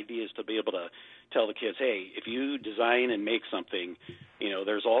whole idea is to be able to tell the kids, hey, if you design and make something,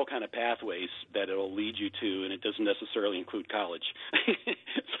 there's all kind of pathways that it will lead you to, and it doesn't necessarily include college.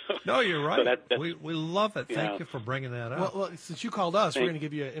 No, you're right. So we love it. Thank you for bringing that up. Well, since you called us, we're going to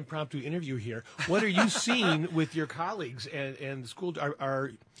give you an impromptu interview here. What are you seeing with your colleagues and the school?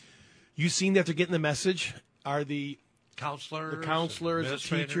 Are you seeing that they're getting the message? Are the counselors, the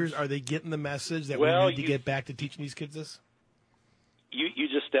teachers, are they getting the message that we need to get back to teaching these kids this? You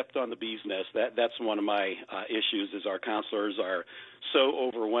just stepped on the bee's nest. That's one of my issues is our counselors are so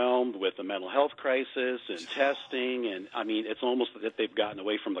overwhelmed with the mental health crisis and testing, and I mean it's almost that they've gotten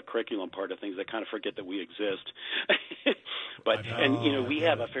away from the curriculum part of things. They kind of forget that we exist. We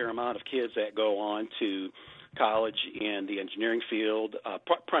have a fair amount of kids that go on to college in the engineering field,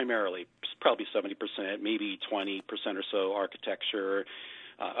 primarily, probably 70%, maybe 20% or so architecture.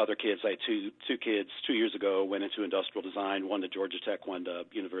 Other kids, I had two kids 2 years ago went into industrial design, one to Georgia Tech, one to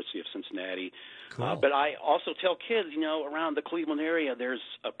University of Cincinnati. Cool. But I also tell kids, around the Cleveland area, there's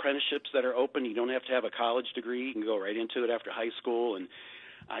apprenticeships that are open. You don't have to have a college degree. You can go right into it after high school. And,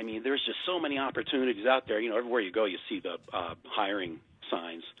 I mean, there's just so many opportunities out there. Everywhere you go, you see the hiring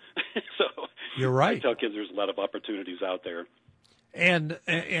signs. So you're right. I tell kids there's a lot of opportunities out there. And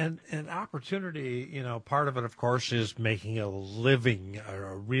opportunity, part of it, of course, is making a living,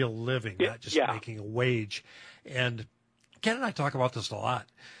 a real living, not just making a wage. And Ken and I talk about this a lot,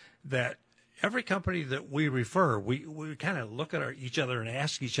 that every company that we refer, we kind of look at each other and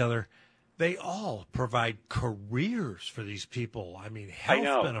ask each other, they all provide careers for these people. I mean,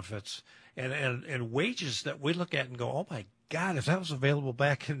 health benefits and wages that we look at and go, oh, my God, if that was available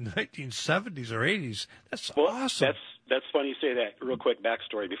back in the 1970s or 80s, that's awesome. That's funny you say that. Real quick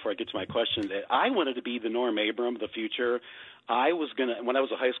backstory before I get to my question. That I wanted to be the Norm Abram of the future. When I was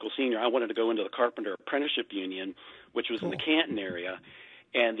a high school senior, I wanted to go into the Carpenter Apprenticeship Union, which was in the Canton area.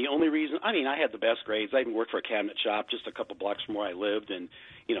 And the only reason, I mean, I had the best grades. I even worked for a cabinet shop just a couple blocks from where I lived, and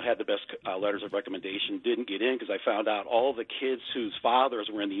had the best letters of recommendation. Didn't get in because I found out all the kids whose fathers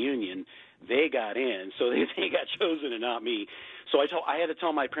were in the union, they got in, so they got chosen and not me. So I had to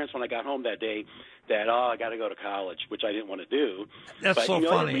tell my parents when I got home that day that I got to go to college, which I didn't want to do. That's but, so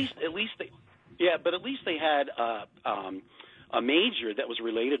funny. At least they had a major that was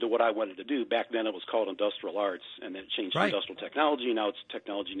related to what I wanted to do. Back then it was called industrial arts, and then it changed to industrial technology. Now it's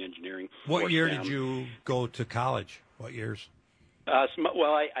technology and engineering. What year did you go to college? What years?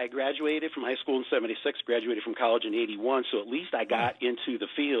 Well, I graduated from high school in '76, graduated from college in '81, so at least I got into the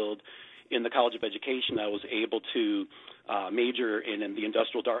field in the College of Education. I was able to major in the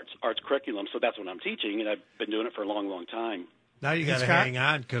industrial arts curriculum, so that's what I'm teaching, and I've been doing it for a long, long time. Now you got to hang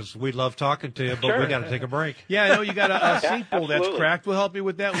on because we love talking to you, but we got to take a break. Yeah, I know you got a sink bowl that's cracked. We'll help you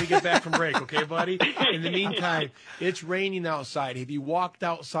with that when we get back from break, okay, buddy? In the meantime, it's raining outside. Have you walked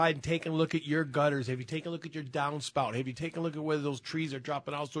outside and taken a look at your gutters? Have you taken a look at your downspout? Have you taken a look at whether those trees are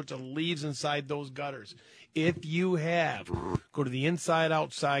dropping all sorts of leaves inside those gutters? If you have, go to the Inside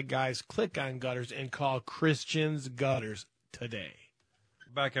Outside guys, click on gutters, and call Christian's Gutters today.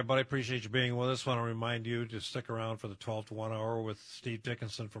 Back, everybody. Appreciate you being with us. Want to remind you to stick around for the 12 to 1 hour with Steve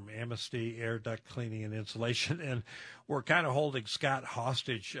Dickinson from Amnesty Air Duct Cleaning and Insulation. And we're kind of holding Scott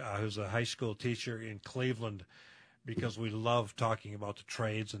hostage, who's a high school teacher in Cleveland, because we love talking about the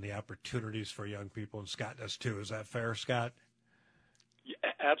trades and the opportunities for young people. And Scott does too. Is that fair, Scott?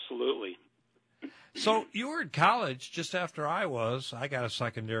 Yeah, absolutely. So you were in college just after I was. I got a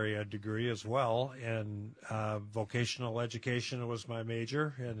secondary degree as well, and vocational education was my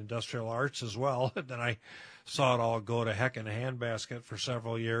major, and industrial arts as well. And then I saw it all go to heck in a handbasket for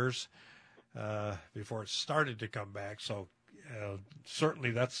several years before it started to come back. So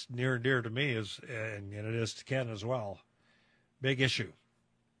certainly that's near and dear to me, and it is to Ken as well. Big issue.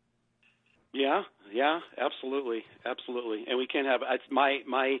 Yeah, absolutely. And we can have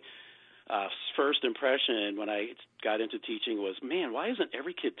my first impression when I got into teaching was, man, why isn't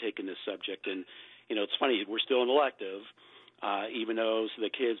every kid taking this subject? And, it's funny, we're still an elective, even though the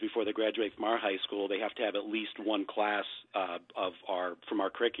kids, before they graduate from our high school, they have to have at least one class from our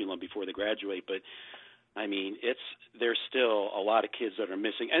curriculum before they graduate. But, I mean, there's still a lot of kids that are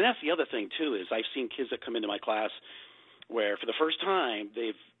missing. And that's the other thing, too, is I've seen kids that come into my class where for the first time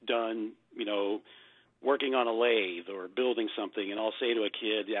they've done, working on a lathe or building something, and I'll say to a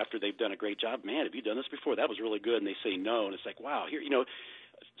kid after they've done a great job, man, have you done this before? That was really good. And they say no, and it's like, wow, here,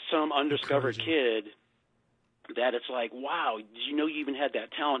 some undiscovered kid that it's like, wow, did you know you even had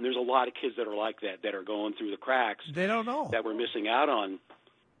that talent? And there's a lot of kids that are like that are going through the cracks. They don't know. That we're missing out on.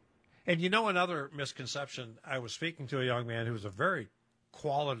 And another misconception, I was speaking to a young man who was a very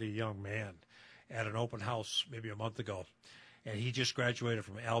quality young man at an open house maybe a month ago, and he just graduated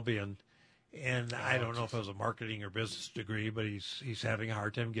from Albion. And I don't know if it was a marketing or business degree, but he's having a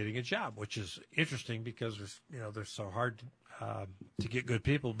hard time getting a job, which is interesting because they're so hard to get good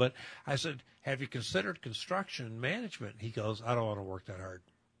people. But I said, have you considered construction management? He goes, I don't want to work that hard.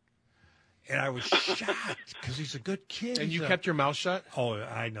 And I was shocked because he's a good kid. And you kept your mouth shut? Oh,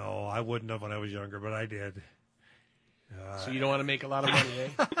 I know. I wouldn't have when I was younger, but I did. So you don't want to make a lot of money,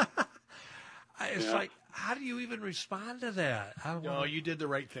 eh? It's like, how do you even respond to that? No, you did the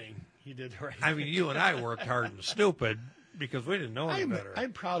right thing. You did the right thing. I mean, you and I worked hard and stupid because we didn't know any better.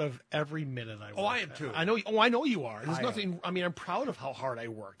 I'm proud of every minute I worked. Oh, I am too. I know you are. There's nothing. I mean, I'm proud of how hard I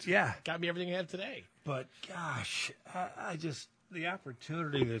worked. Yeah. Got me everything I have today. But, gosh, I just, the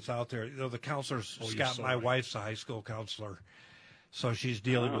opportunity that's out there, the counselors, Scott, my wife's a high school counselor, so she's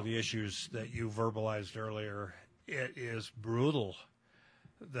dealing with the issues that you verbalized earlier. It is brutal.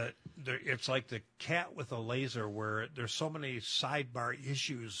 It's like the cat with a laser, where there's so many sidebar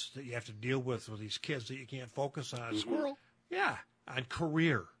issues that you have to deal with these kids that you can't focus on. Squirrel. Yeah, on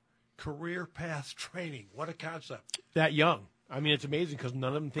career path training. What a concept. That young. I mean, it's amazing because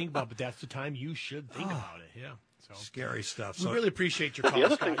none of them think about it, but that's the time you should think about it. Yeah. So scary stuff. We really appreciate your call. The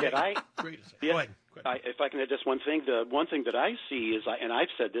other thing that Go ahead. if I can add just one thing, the one thing that I see is, and I've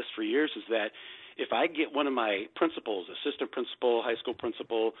said this for years, is that if I get one of my principals, assistant principal, high school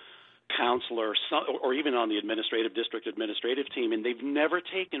principal, counselor, or even on the district administrative team, and they've never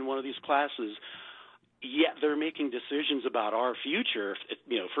taken one of these classes, yet they're making decisions about our future,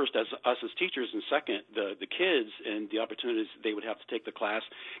 first as us as teachers, and second, the kids and the opportunities they would have to take the class,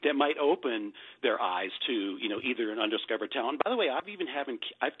 that might open their eyes to, either an undiscovered talent. By the way,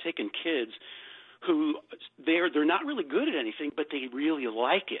 I've taken kids who they're not really good at anything, but they really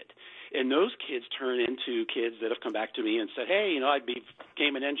like it. And those kids turn into kids that have come back to me and said, hey, I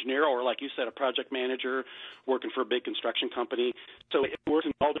became an engineer, or like you said, a project manager working for a big construction company. So it works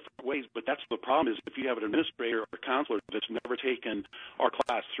in all different ways, but that's the problem is if you have an administrator or a counselor that's never taken our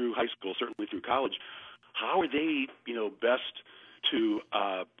class through high school, certainly through college, how are they, best to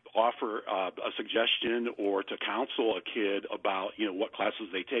offer a suggestion or to counsel a kid about, what classes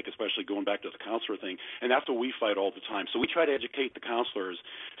they take, especially going back to the counselor thing. And that's what we fight all the time. So we try to educate the counselors.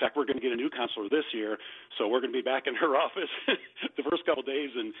 In fact, we're going to get a new counselor this year, so we're going to be back in her office the first couple of days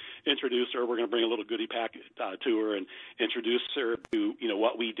and introduce her. We're going to bring a little goodie pack to her and introduce her to,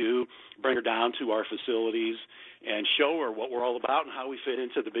 what we do, bring her down to our facilities and show her what we're all about and how we fit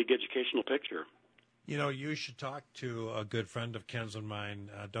into the big educational picture. You should talk to a good friend of Ken's and mine,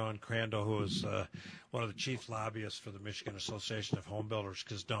 Dawn Crandall, who is one of the chief lobbyists for the Michigan Association of Home Builders,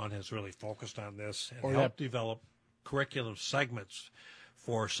 because Dawn has really focused on this and helped develop curriculum segments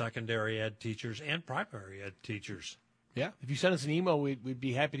for secondary ed teachers and primary ed teachers. Yeah, if you send us an email, we'd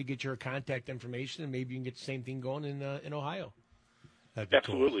be happy to get your contact information, and maybe you can get the same thing going in Ohio. That'd be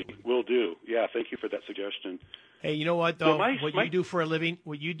Absolutely, cool. Will do. Yeah, thank you for that suggestion. Hey, you know what though? Well, you do for a living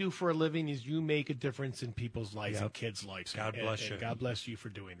is you make a difference in people's lives and kids' lives. God bless you. And God bless you for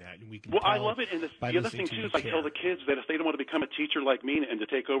doing that. And we can. Well, I love it. And the other thing too is I tell the kids that if they don't want to become a teacher like me and to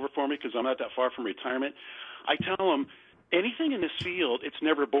take over for me because I'm not that far from retirement, I tell them anything in this field, it's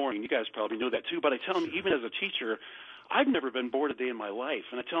never boring. You guys probably know that too. But I tell them even as a teacher, I've never been bored a day in my life.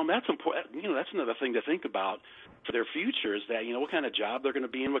 And I tell them that's important. That's another thing to think about for their future is that, what kind of job they're going to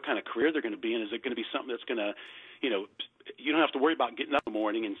be in, what kind of career they're going to be in. Is it going to be something that's going to, you don't have to worry about getting up in the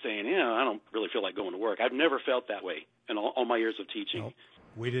morning and saying, I don't really feel like going to work. I've never felt that way in all my years of teaching. Nope.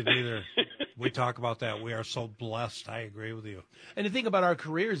 We didn't either. We talk about that. We are so blessed. I agree with you. And the thing about our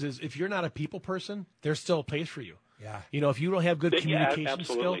careers is if you're not a people person, there's still a place for you. Yeah. If you don't have good communication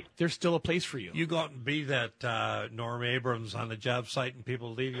skill, there's still a place for you. You go out and be that Norm Abrams on the job site and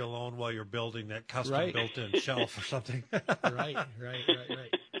people leave you alone while you're building that custom built-in shelf or something. Right.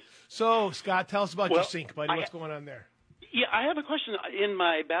 So, Scott, tell us about your sink, buddy. What's going on there? Yeah, I have a question. In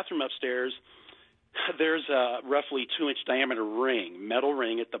my bathroom upstairs, there's a roughly 2-inch diameter metal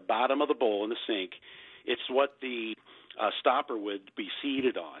ring at the bottom of the bowl in the sink. It's what the stopper would be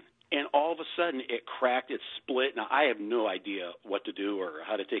seated on. And all of a sudden, it cracked, it split. Now, I have no idea what to do or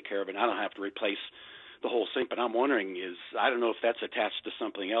how to take care of it. I don't have to replace the whole sink, but I'm wondering I don't know if that's attached to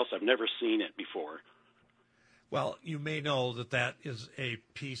something else. I've never seen it before. Well, you may know that is a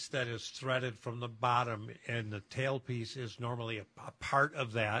piece that is threaded from the bottom, and the tail piece is normally a part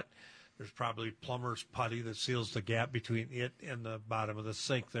of that. There's probably plumber's putty that seals the gap between it and the bottom of the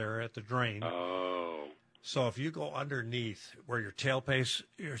sink there at the drain. Oh. So if you go underneath where your tailpipe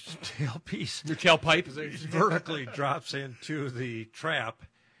vertically drops into the trap,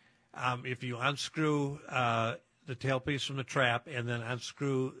 if you unscrew the tailpiece from the trap and then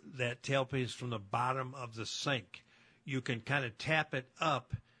unscrew that tailpiece from the bottom of the sink, you can kind of tap it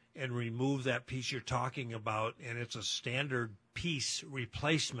up and remove that piece you're talking about, and it's a standard piece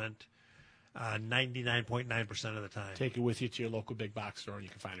replacement 99.9% of the time. Take it with you to your local big box store and you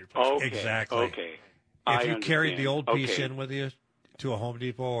can find it. Okay. Exactly. Okay. If you carried the old piece in with you to a Home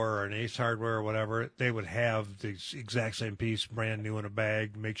Depot or an Ace Hardware or whatever, they would have the exact same piece, brand new in a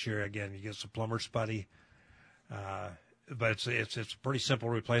bag. Make sure, again, you get some plumber's putty. But it's a pretty simple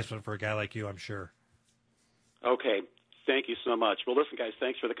replacement for a guy like you, I'm sure. Okay. Thank you so much. Well, listen, guys,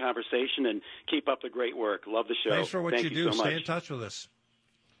 thanks for the conversation, and keep up the great work. Love the show. Thanks for what Thank you do. so Stay much. in touch with us.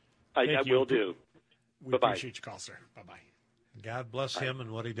 I will do. We Bye-bye. appreciate your call, sir. Bye-bye. God bless him and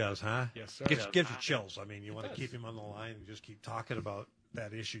what he does, huh? Yes, sir. Gives you chills. I mean, you want to keep him on the line and just keep talking about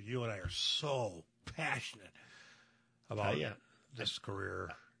that issue. You and I are so passionate about this career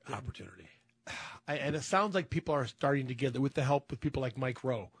opportunity. And it sounds like people are starting to get, with the help with people like Mike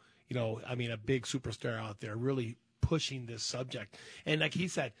Rowe, a big superstar out there, really pushing this subject. And like he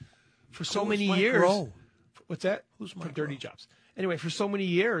said, for so many years. Rowe? What's that? Who's Mike From Dirty Rowe? Jobs. Anyway, for so many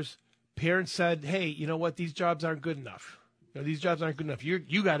years, parents said, hey, you know what? These jobs aren't good enough. These jobs aren't good enough. You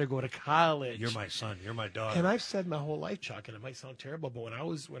got to go to college. You're my son. You're my daughter. And I've said my whole life, Chuck, and it might sound terrible, but when I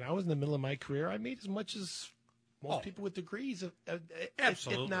was in the middle of my career, I made as much as most people with degrees,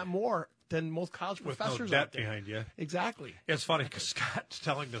 absolutely, if not more than most college with professors no debt out there. behind you. Exactly. It's funny because Scott's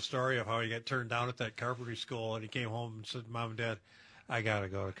telling the story of how he got turned down at that carpentry school, and he came home and said, "Mom and Dad, I got to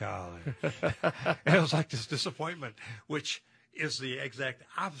go to college." And it was like this disappointment, which is the exact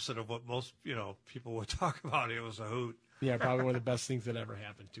opposite of what most people would talk about. It was a hoot. Yeah, probably one of the best things that ever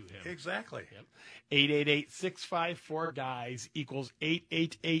happened to him. Exactly. Yep. 888-654-GUYS equals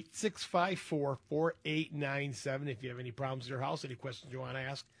 888-654-4897. If you have any problems in your house, any questions you want to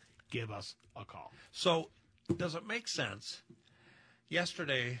ask, give us a call. So, does it make sense?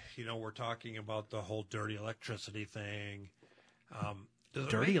 Yesterday, we're talking about the whole dirty electricity thing.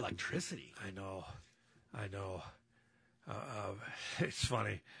 Dirty electricity? I know. It's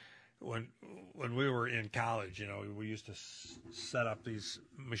funny. When we were in college, we used to set up these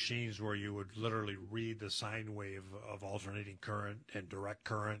machines where you would literally read the sine wave of alternating current and direct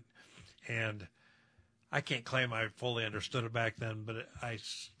current. And I can't claim I fully understood it back then, but I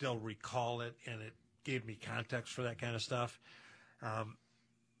still recall it, and it gave me context for that kind of stuff.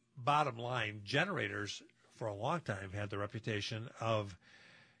 Bottom line, generators for a long time had the reputation of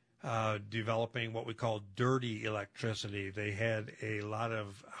developing what we call dirty electricity. They had a lot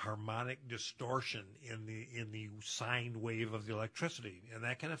of harmonic distortion in the sine wave of the electricity, and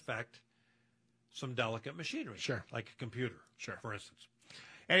that can affect some delicate machinery, Sure, like a computer, sure, for instance.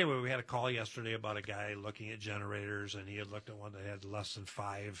 Anyway, we had a call yesterday about a guy looking at generators, and he had looked at one that had less than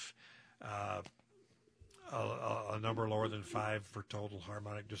 5, a number lower than 5 for total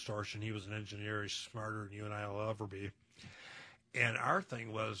harmonic distortion. He was an engineer. He's smarter than you and I will ever be. And our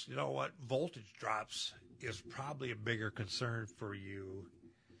thing was, voltage drops is probably a bigger concern for you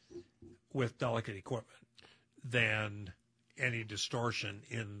with delicate equipment than any distortion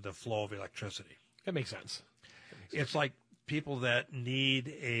in the flow of electricity. That makes sense. It's like people that need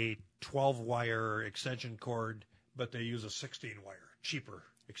a 12-wire extension cord, but they use a 16-wire, cheaper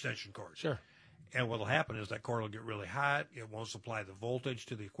extension cord. Sure. And what will happen is that cord will get really hot. It won't supply the voltage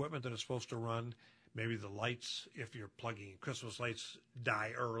to the equipment that it's supposed to run. Maybe the lights, if you're plugging in Christmas lights,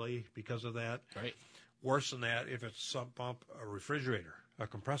 die early because of that. Right. Worse than that, if it's sump pump, a refrigerator, a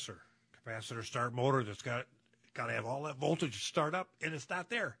compressor, capacitor start motor that's got to have all that voltage to start up, and it's not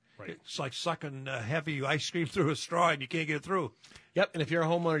there. Right. It's like sucking heavy ice cream through a straw, and you can't get it through. Yep, and if you're a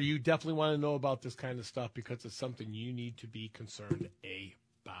homeowner, you definitely want to know about this kind of stuff because it's something you need to be concerned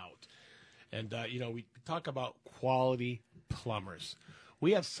about. And, we talk about quality plumbers.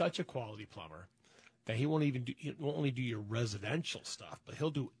 We have such a quality plumber that he won't only do your residential stuff, but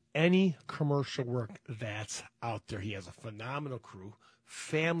he'll do any commercial work that's out there. He has a phenomenal crew,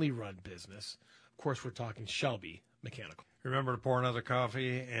 family-run business. Of course, we're talking Shelby Mechanical. Remember to pour another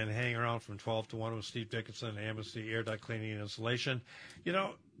coffee and hang around from 12 to 1 with Steve Dickinson, Amnesty Air Duct Cleaning and Installation.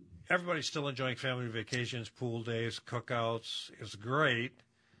 Everybody's still enjoying family vacations, pool days, cookouts. It's great,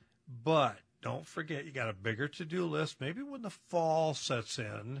 but don't forget you got a bigger to-do list. Maybe when the fall sets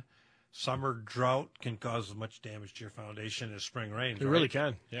in, summer drought can cause as much damage to your foundation as spring rain. It really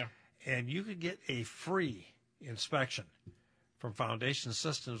can, yeah. And you could get a free inspection from Foundation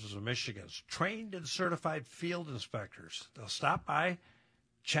Systems of Michigan's trained and certified field inspectors. They'll stop by,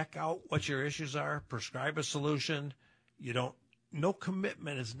 check out what your issues are, prescribe a solution. No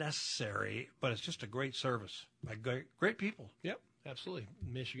commitment is necessary, but it's just a great service by great people. Yep, absolutely.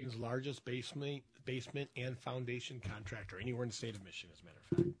 Michigan's largest basement and foundation contractor anywhere in the state of Michigan, as a matter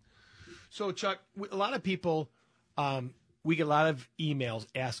of fact. So, Chuck, a lot of people, we get a lot of emails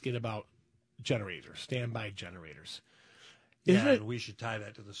asking about generators, standby generators. And we should tie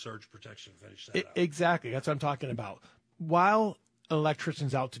that to the surge protection, finish that up. Exactly. That's what I'm talking about. While an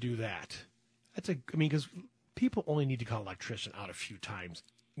electrician's out to do that, because people only need to call an electrician out a few times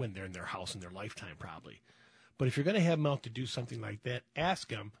when they're in their house in their lifetime, probably. But if you're going to have them out to do something like that, ask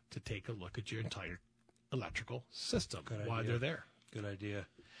them to take a look at your entire electrical system while they're there. Good idea.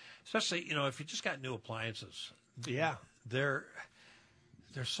 Especially, if you just got new appliances. Yeah. There's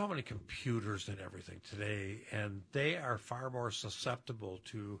so many computers and everything today, and they are far more susceptible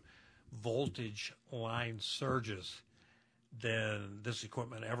to voltage line surges than this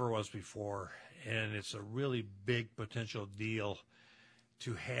equipment ever was before. And it's a really big potential deal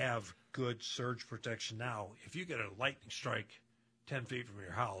to have good surge protection now. If you get a lightning strike 10 feet from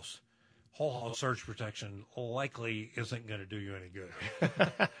your house, whole house surge protection likely isn't going to do you any good.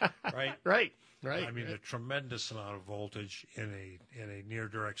 Right? Right. I mean, a tremendous amount of voltage in a near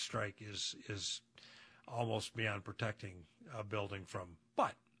direct strike is almost beyond protecting a building from.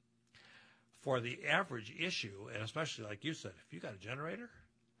 But for the average issue, and especially like you said, if you got a generator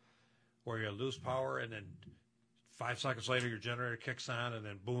where you lose power and then 5 seconds later your generator kicks on and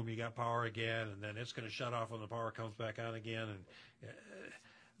then boom, you got power again, and then it's going to shut off when the power comes back on again, and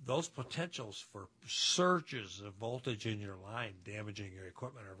those potentials for surges of voltage in your line damaging your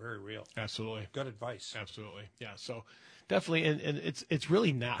equipment are very real. Absolutely. Good advice. Absolutely. Yeah. So definitely, and it's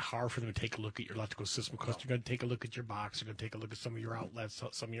really not hard for them to take a look at your electrical system because they're going to take a look at your box, they're going to take a look at some of your outlets,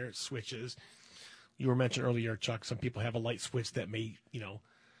 some of your switches. you were mentioning earlier, Chuck, some people have a light switch that may,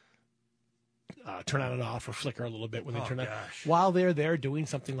 turn on and off or flicker a little bit when they turn on. While they're there doing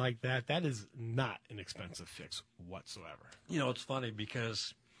something like that, that is not an expensive fix whatsoever. It's funny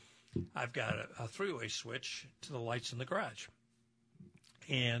because I've got a three-way switch to the lights in the garage.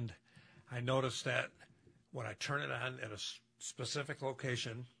 And I noticed that when I turn it on at a specific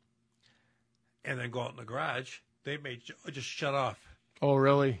location and then go out in the garage, they may just shut off. Oh,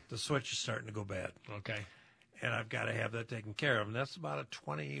 really? The switch is starting to go bad. Okay. And I've got to have that taken care of. And that's about a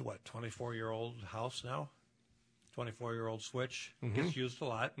 24-year-old house now. 24-year-old switch. Gets used a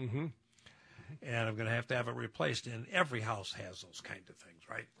lot. Mm-hmm. And I'm going to have it replaced. And every house has those kind of things,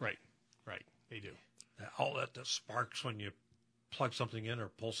 right? Right. They do. That outlet that sparks when you plug something in or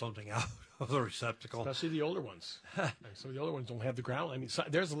pull something out of the receptacle. Especially the older ones. Some of the older ones don't have the ground. I mean,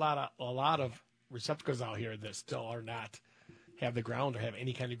 there's a lot of receptacles out here that still are not have the ground or have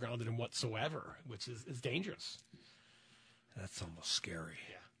any kind of ground in them whatsoever, which is dangerous. That's almost scary.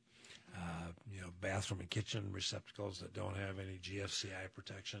 Yeah. Bathroom and kitchen receptacles that don't have any GFCI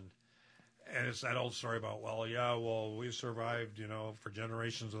protection. And it's that old story about, we survived, for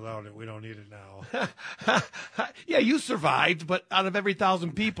generations without it. We don't need it now. Yeah, you survived, but out of every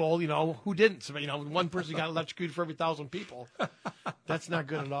 1,000 people, who didn't survive? One person got electrocuted for every 1,000 people. That's not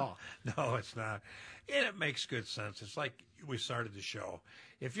good at all. No, it's not. And it makes good sense. It's like we started the show.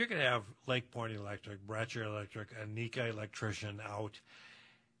 If you're going to have Lake Point Electric, Bratcher Electric, a Nika electrician out,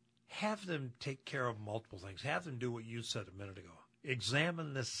 have them take care of multiple things. Have them do what you said a minute ago.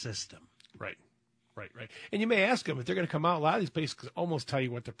 Examine the system. Right. And you may ask them if they're going to come out. A lot of these places almost tell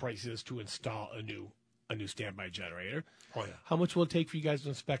you what the price is to install a new standby generator. Oh yeah. How much will it take for you guys to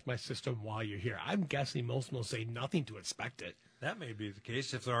inspect my system while you're here? I'm guessing most of them will say nothing to inspect it. That may be the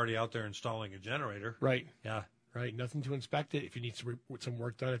case if they're already out there installing a generator. Right. Yeah. Right. Nothing to inspect it. If you need some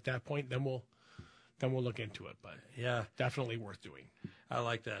work done at that point, then we'll look into it. But yeah, definitely worth doing. I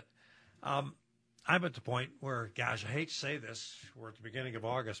like that. I'm at the point where, gosh, I hate to say this, we're at the beginning of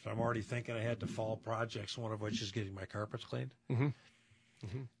August, but I'm already thinking ahead to fall projects, one of which is getting my carpets cleaned. Mm-hmm.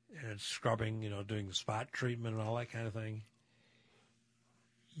 Mm-hmm. And scrubbing, doing the spot treatment and all that kind of thing.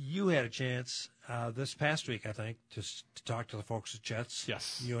 You had a chance this past week, I think, to talk to the folks at Chet's.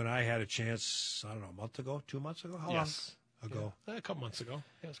 Yes. You and I had a chance, I don't know, a month ago, 2 months ago? How long ago? Yeah. A couple months ago.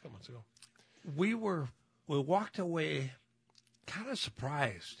 Yeah, it was a couple months ago. We walked away kind of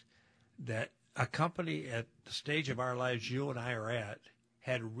surprised that a company at the stage of our lives you and I are at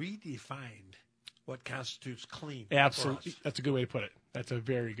had redefined what constitutes clean. Absolutely. That's a good way to put it. That's a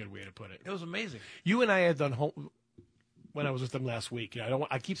very good way to put it. It was amazing. You and I had done when I was with them last week.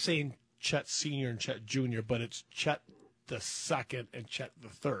 I keep saying Chet Senior and Chet Junior, but it's Chet the second and Chet the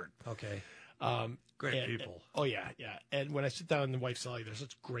third. Okay. Great people. Yeah. And when I sit down and the wife saw you, they're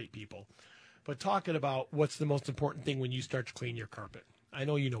such great people. But talking about what's the most important thing when you start to clean your carpet, I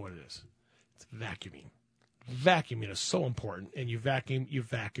know you know what it is. It's vacuuming. Vacuuming is so important, and you vacuum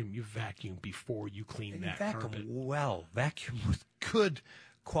before you clean that carpet. Vacuum with good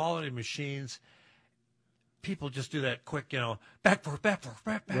quality machines. People just do that quick, back forth.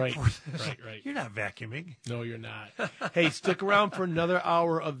 Right. You're not vacuuming. No, you're not. Hey, stick around for another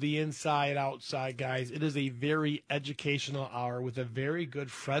hour of the Inside Outside, guys. It is a very educational hour with a very good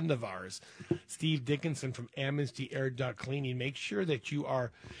friend of ours, Steve Dickinson from Amnesty Air Duct Cleaning. Make sure that you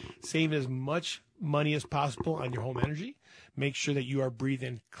are saving as much money as possible on your home energy. Make sure that you are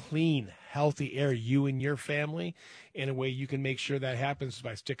breathing clean, healthy air, you and your family. In a way you can make sure that happens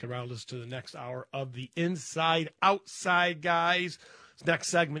by sticking around. Listen to the next hour of the Inside Outside, guys. This next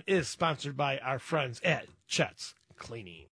segment is sponsored by our friends at Chet's Cleaning.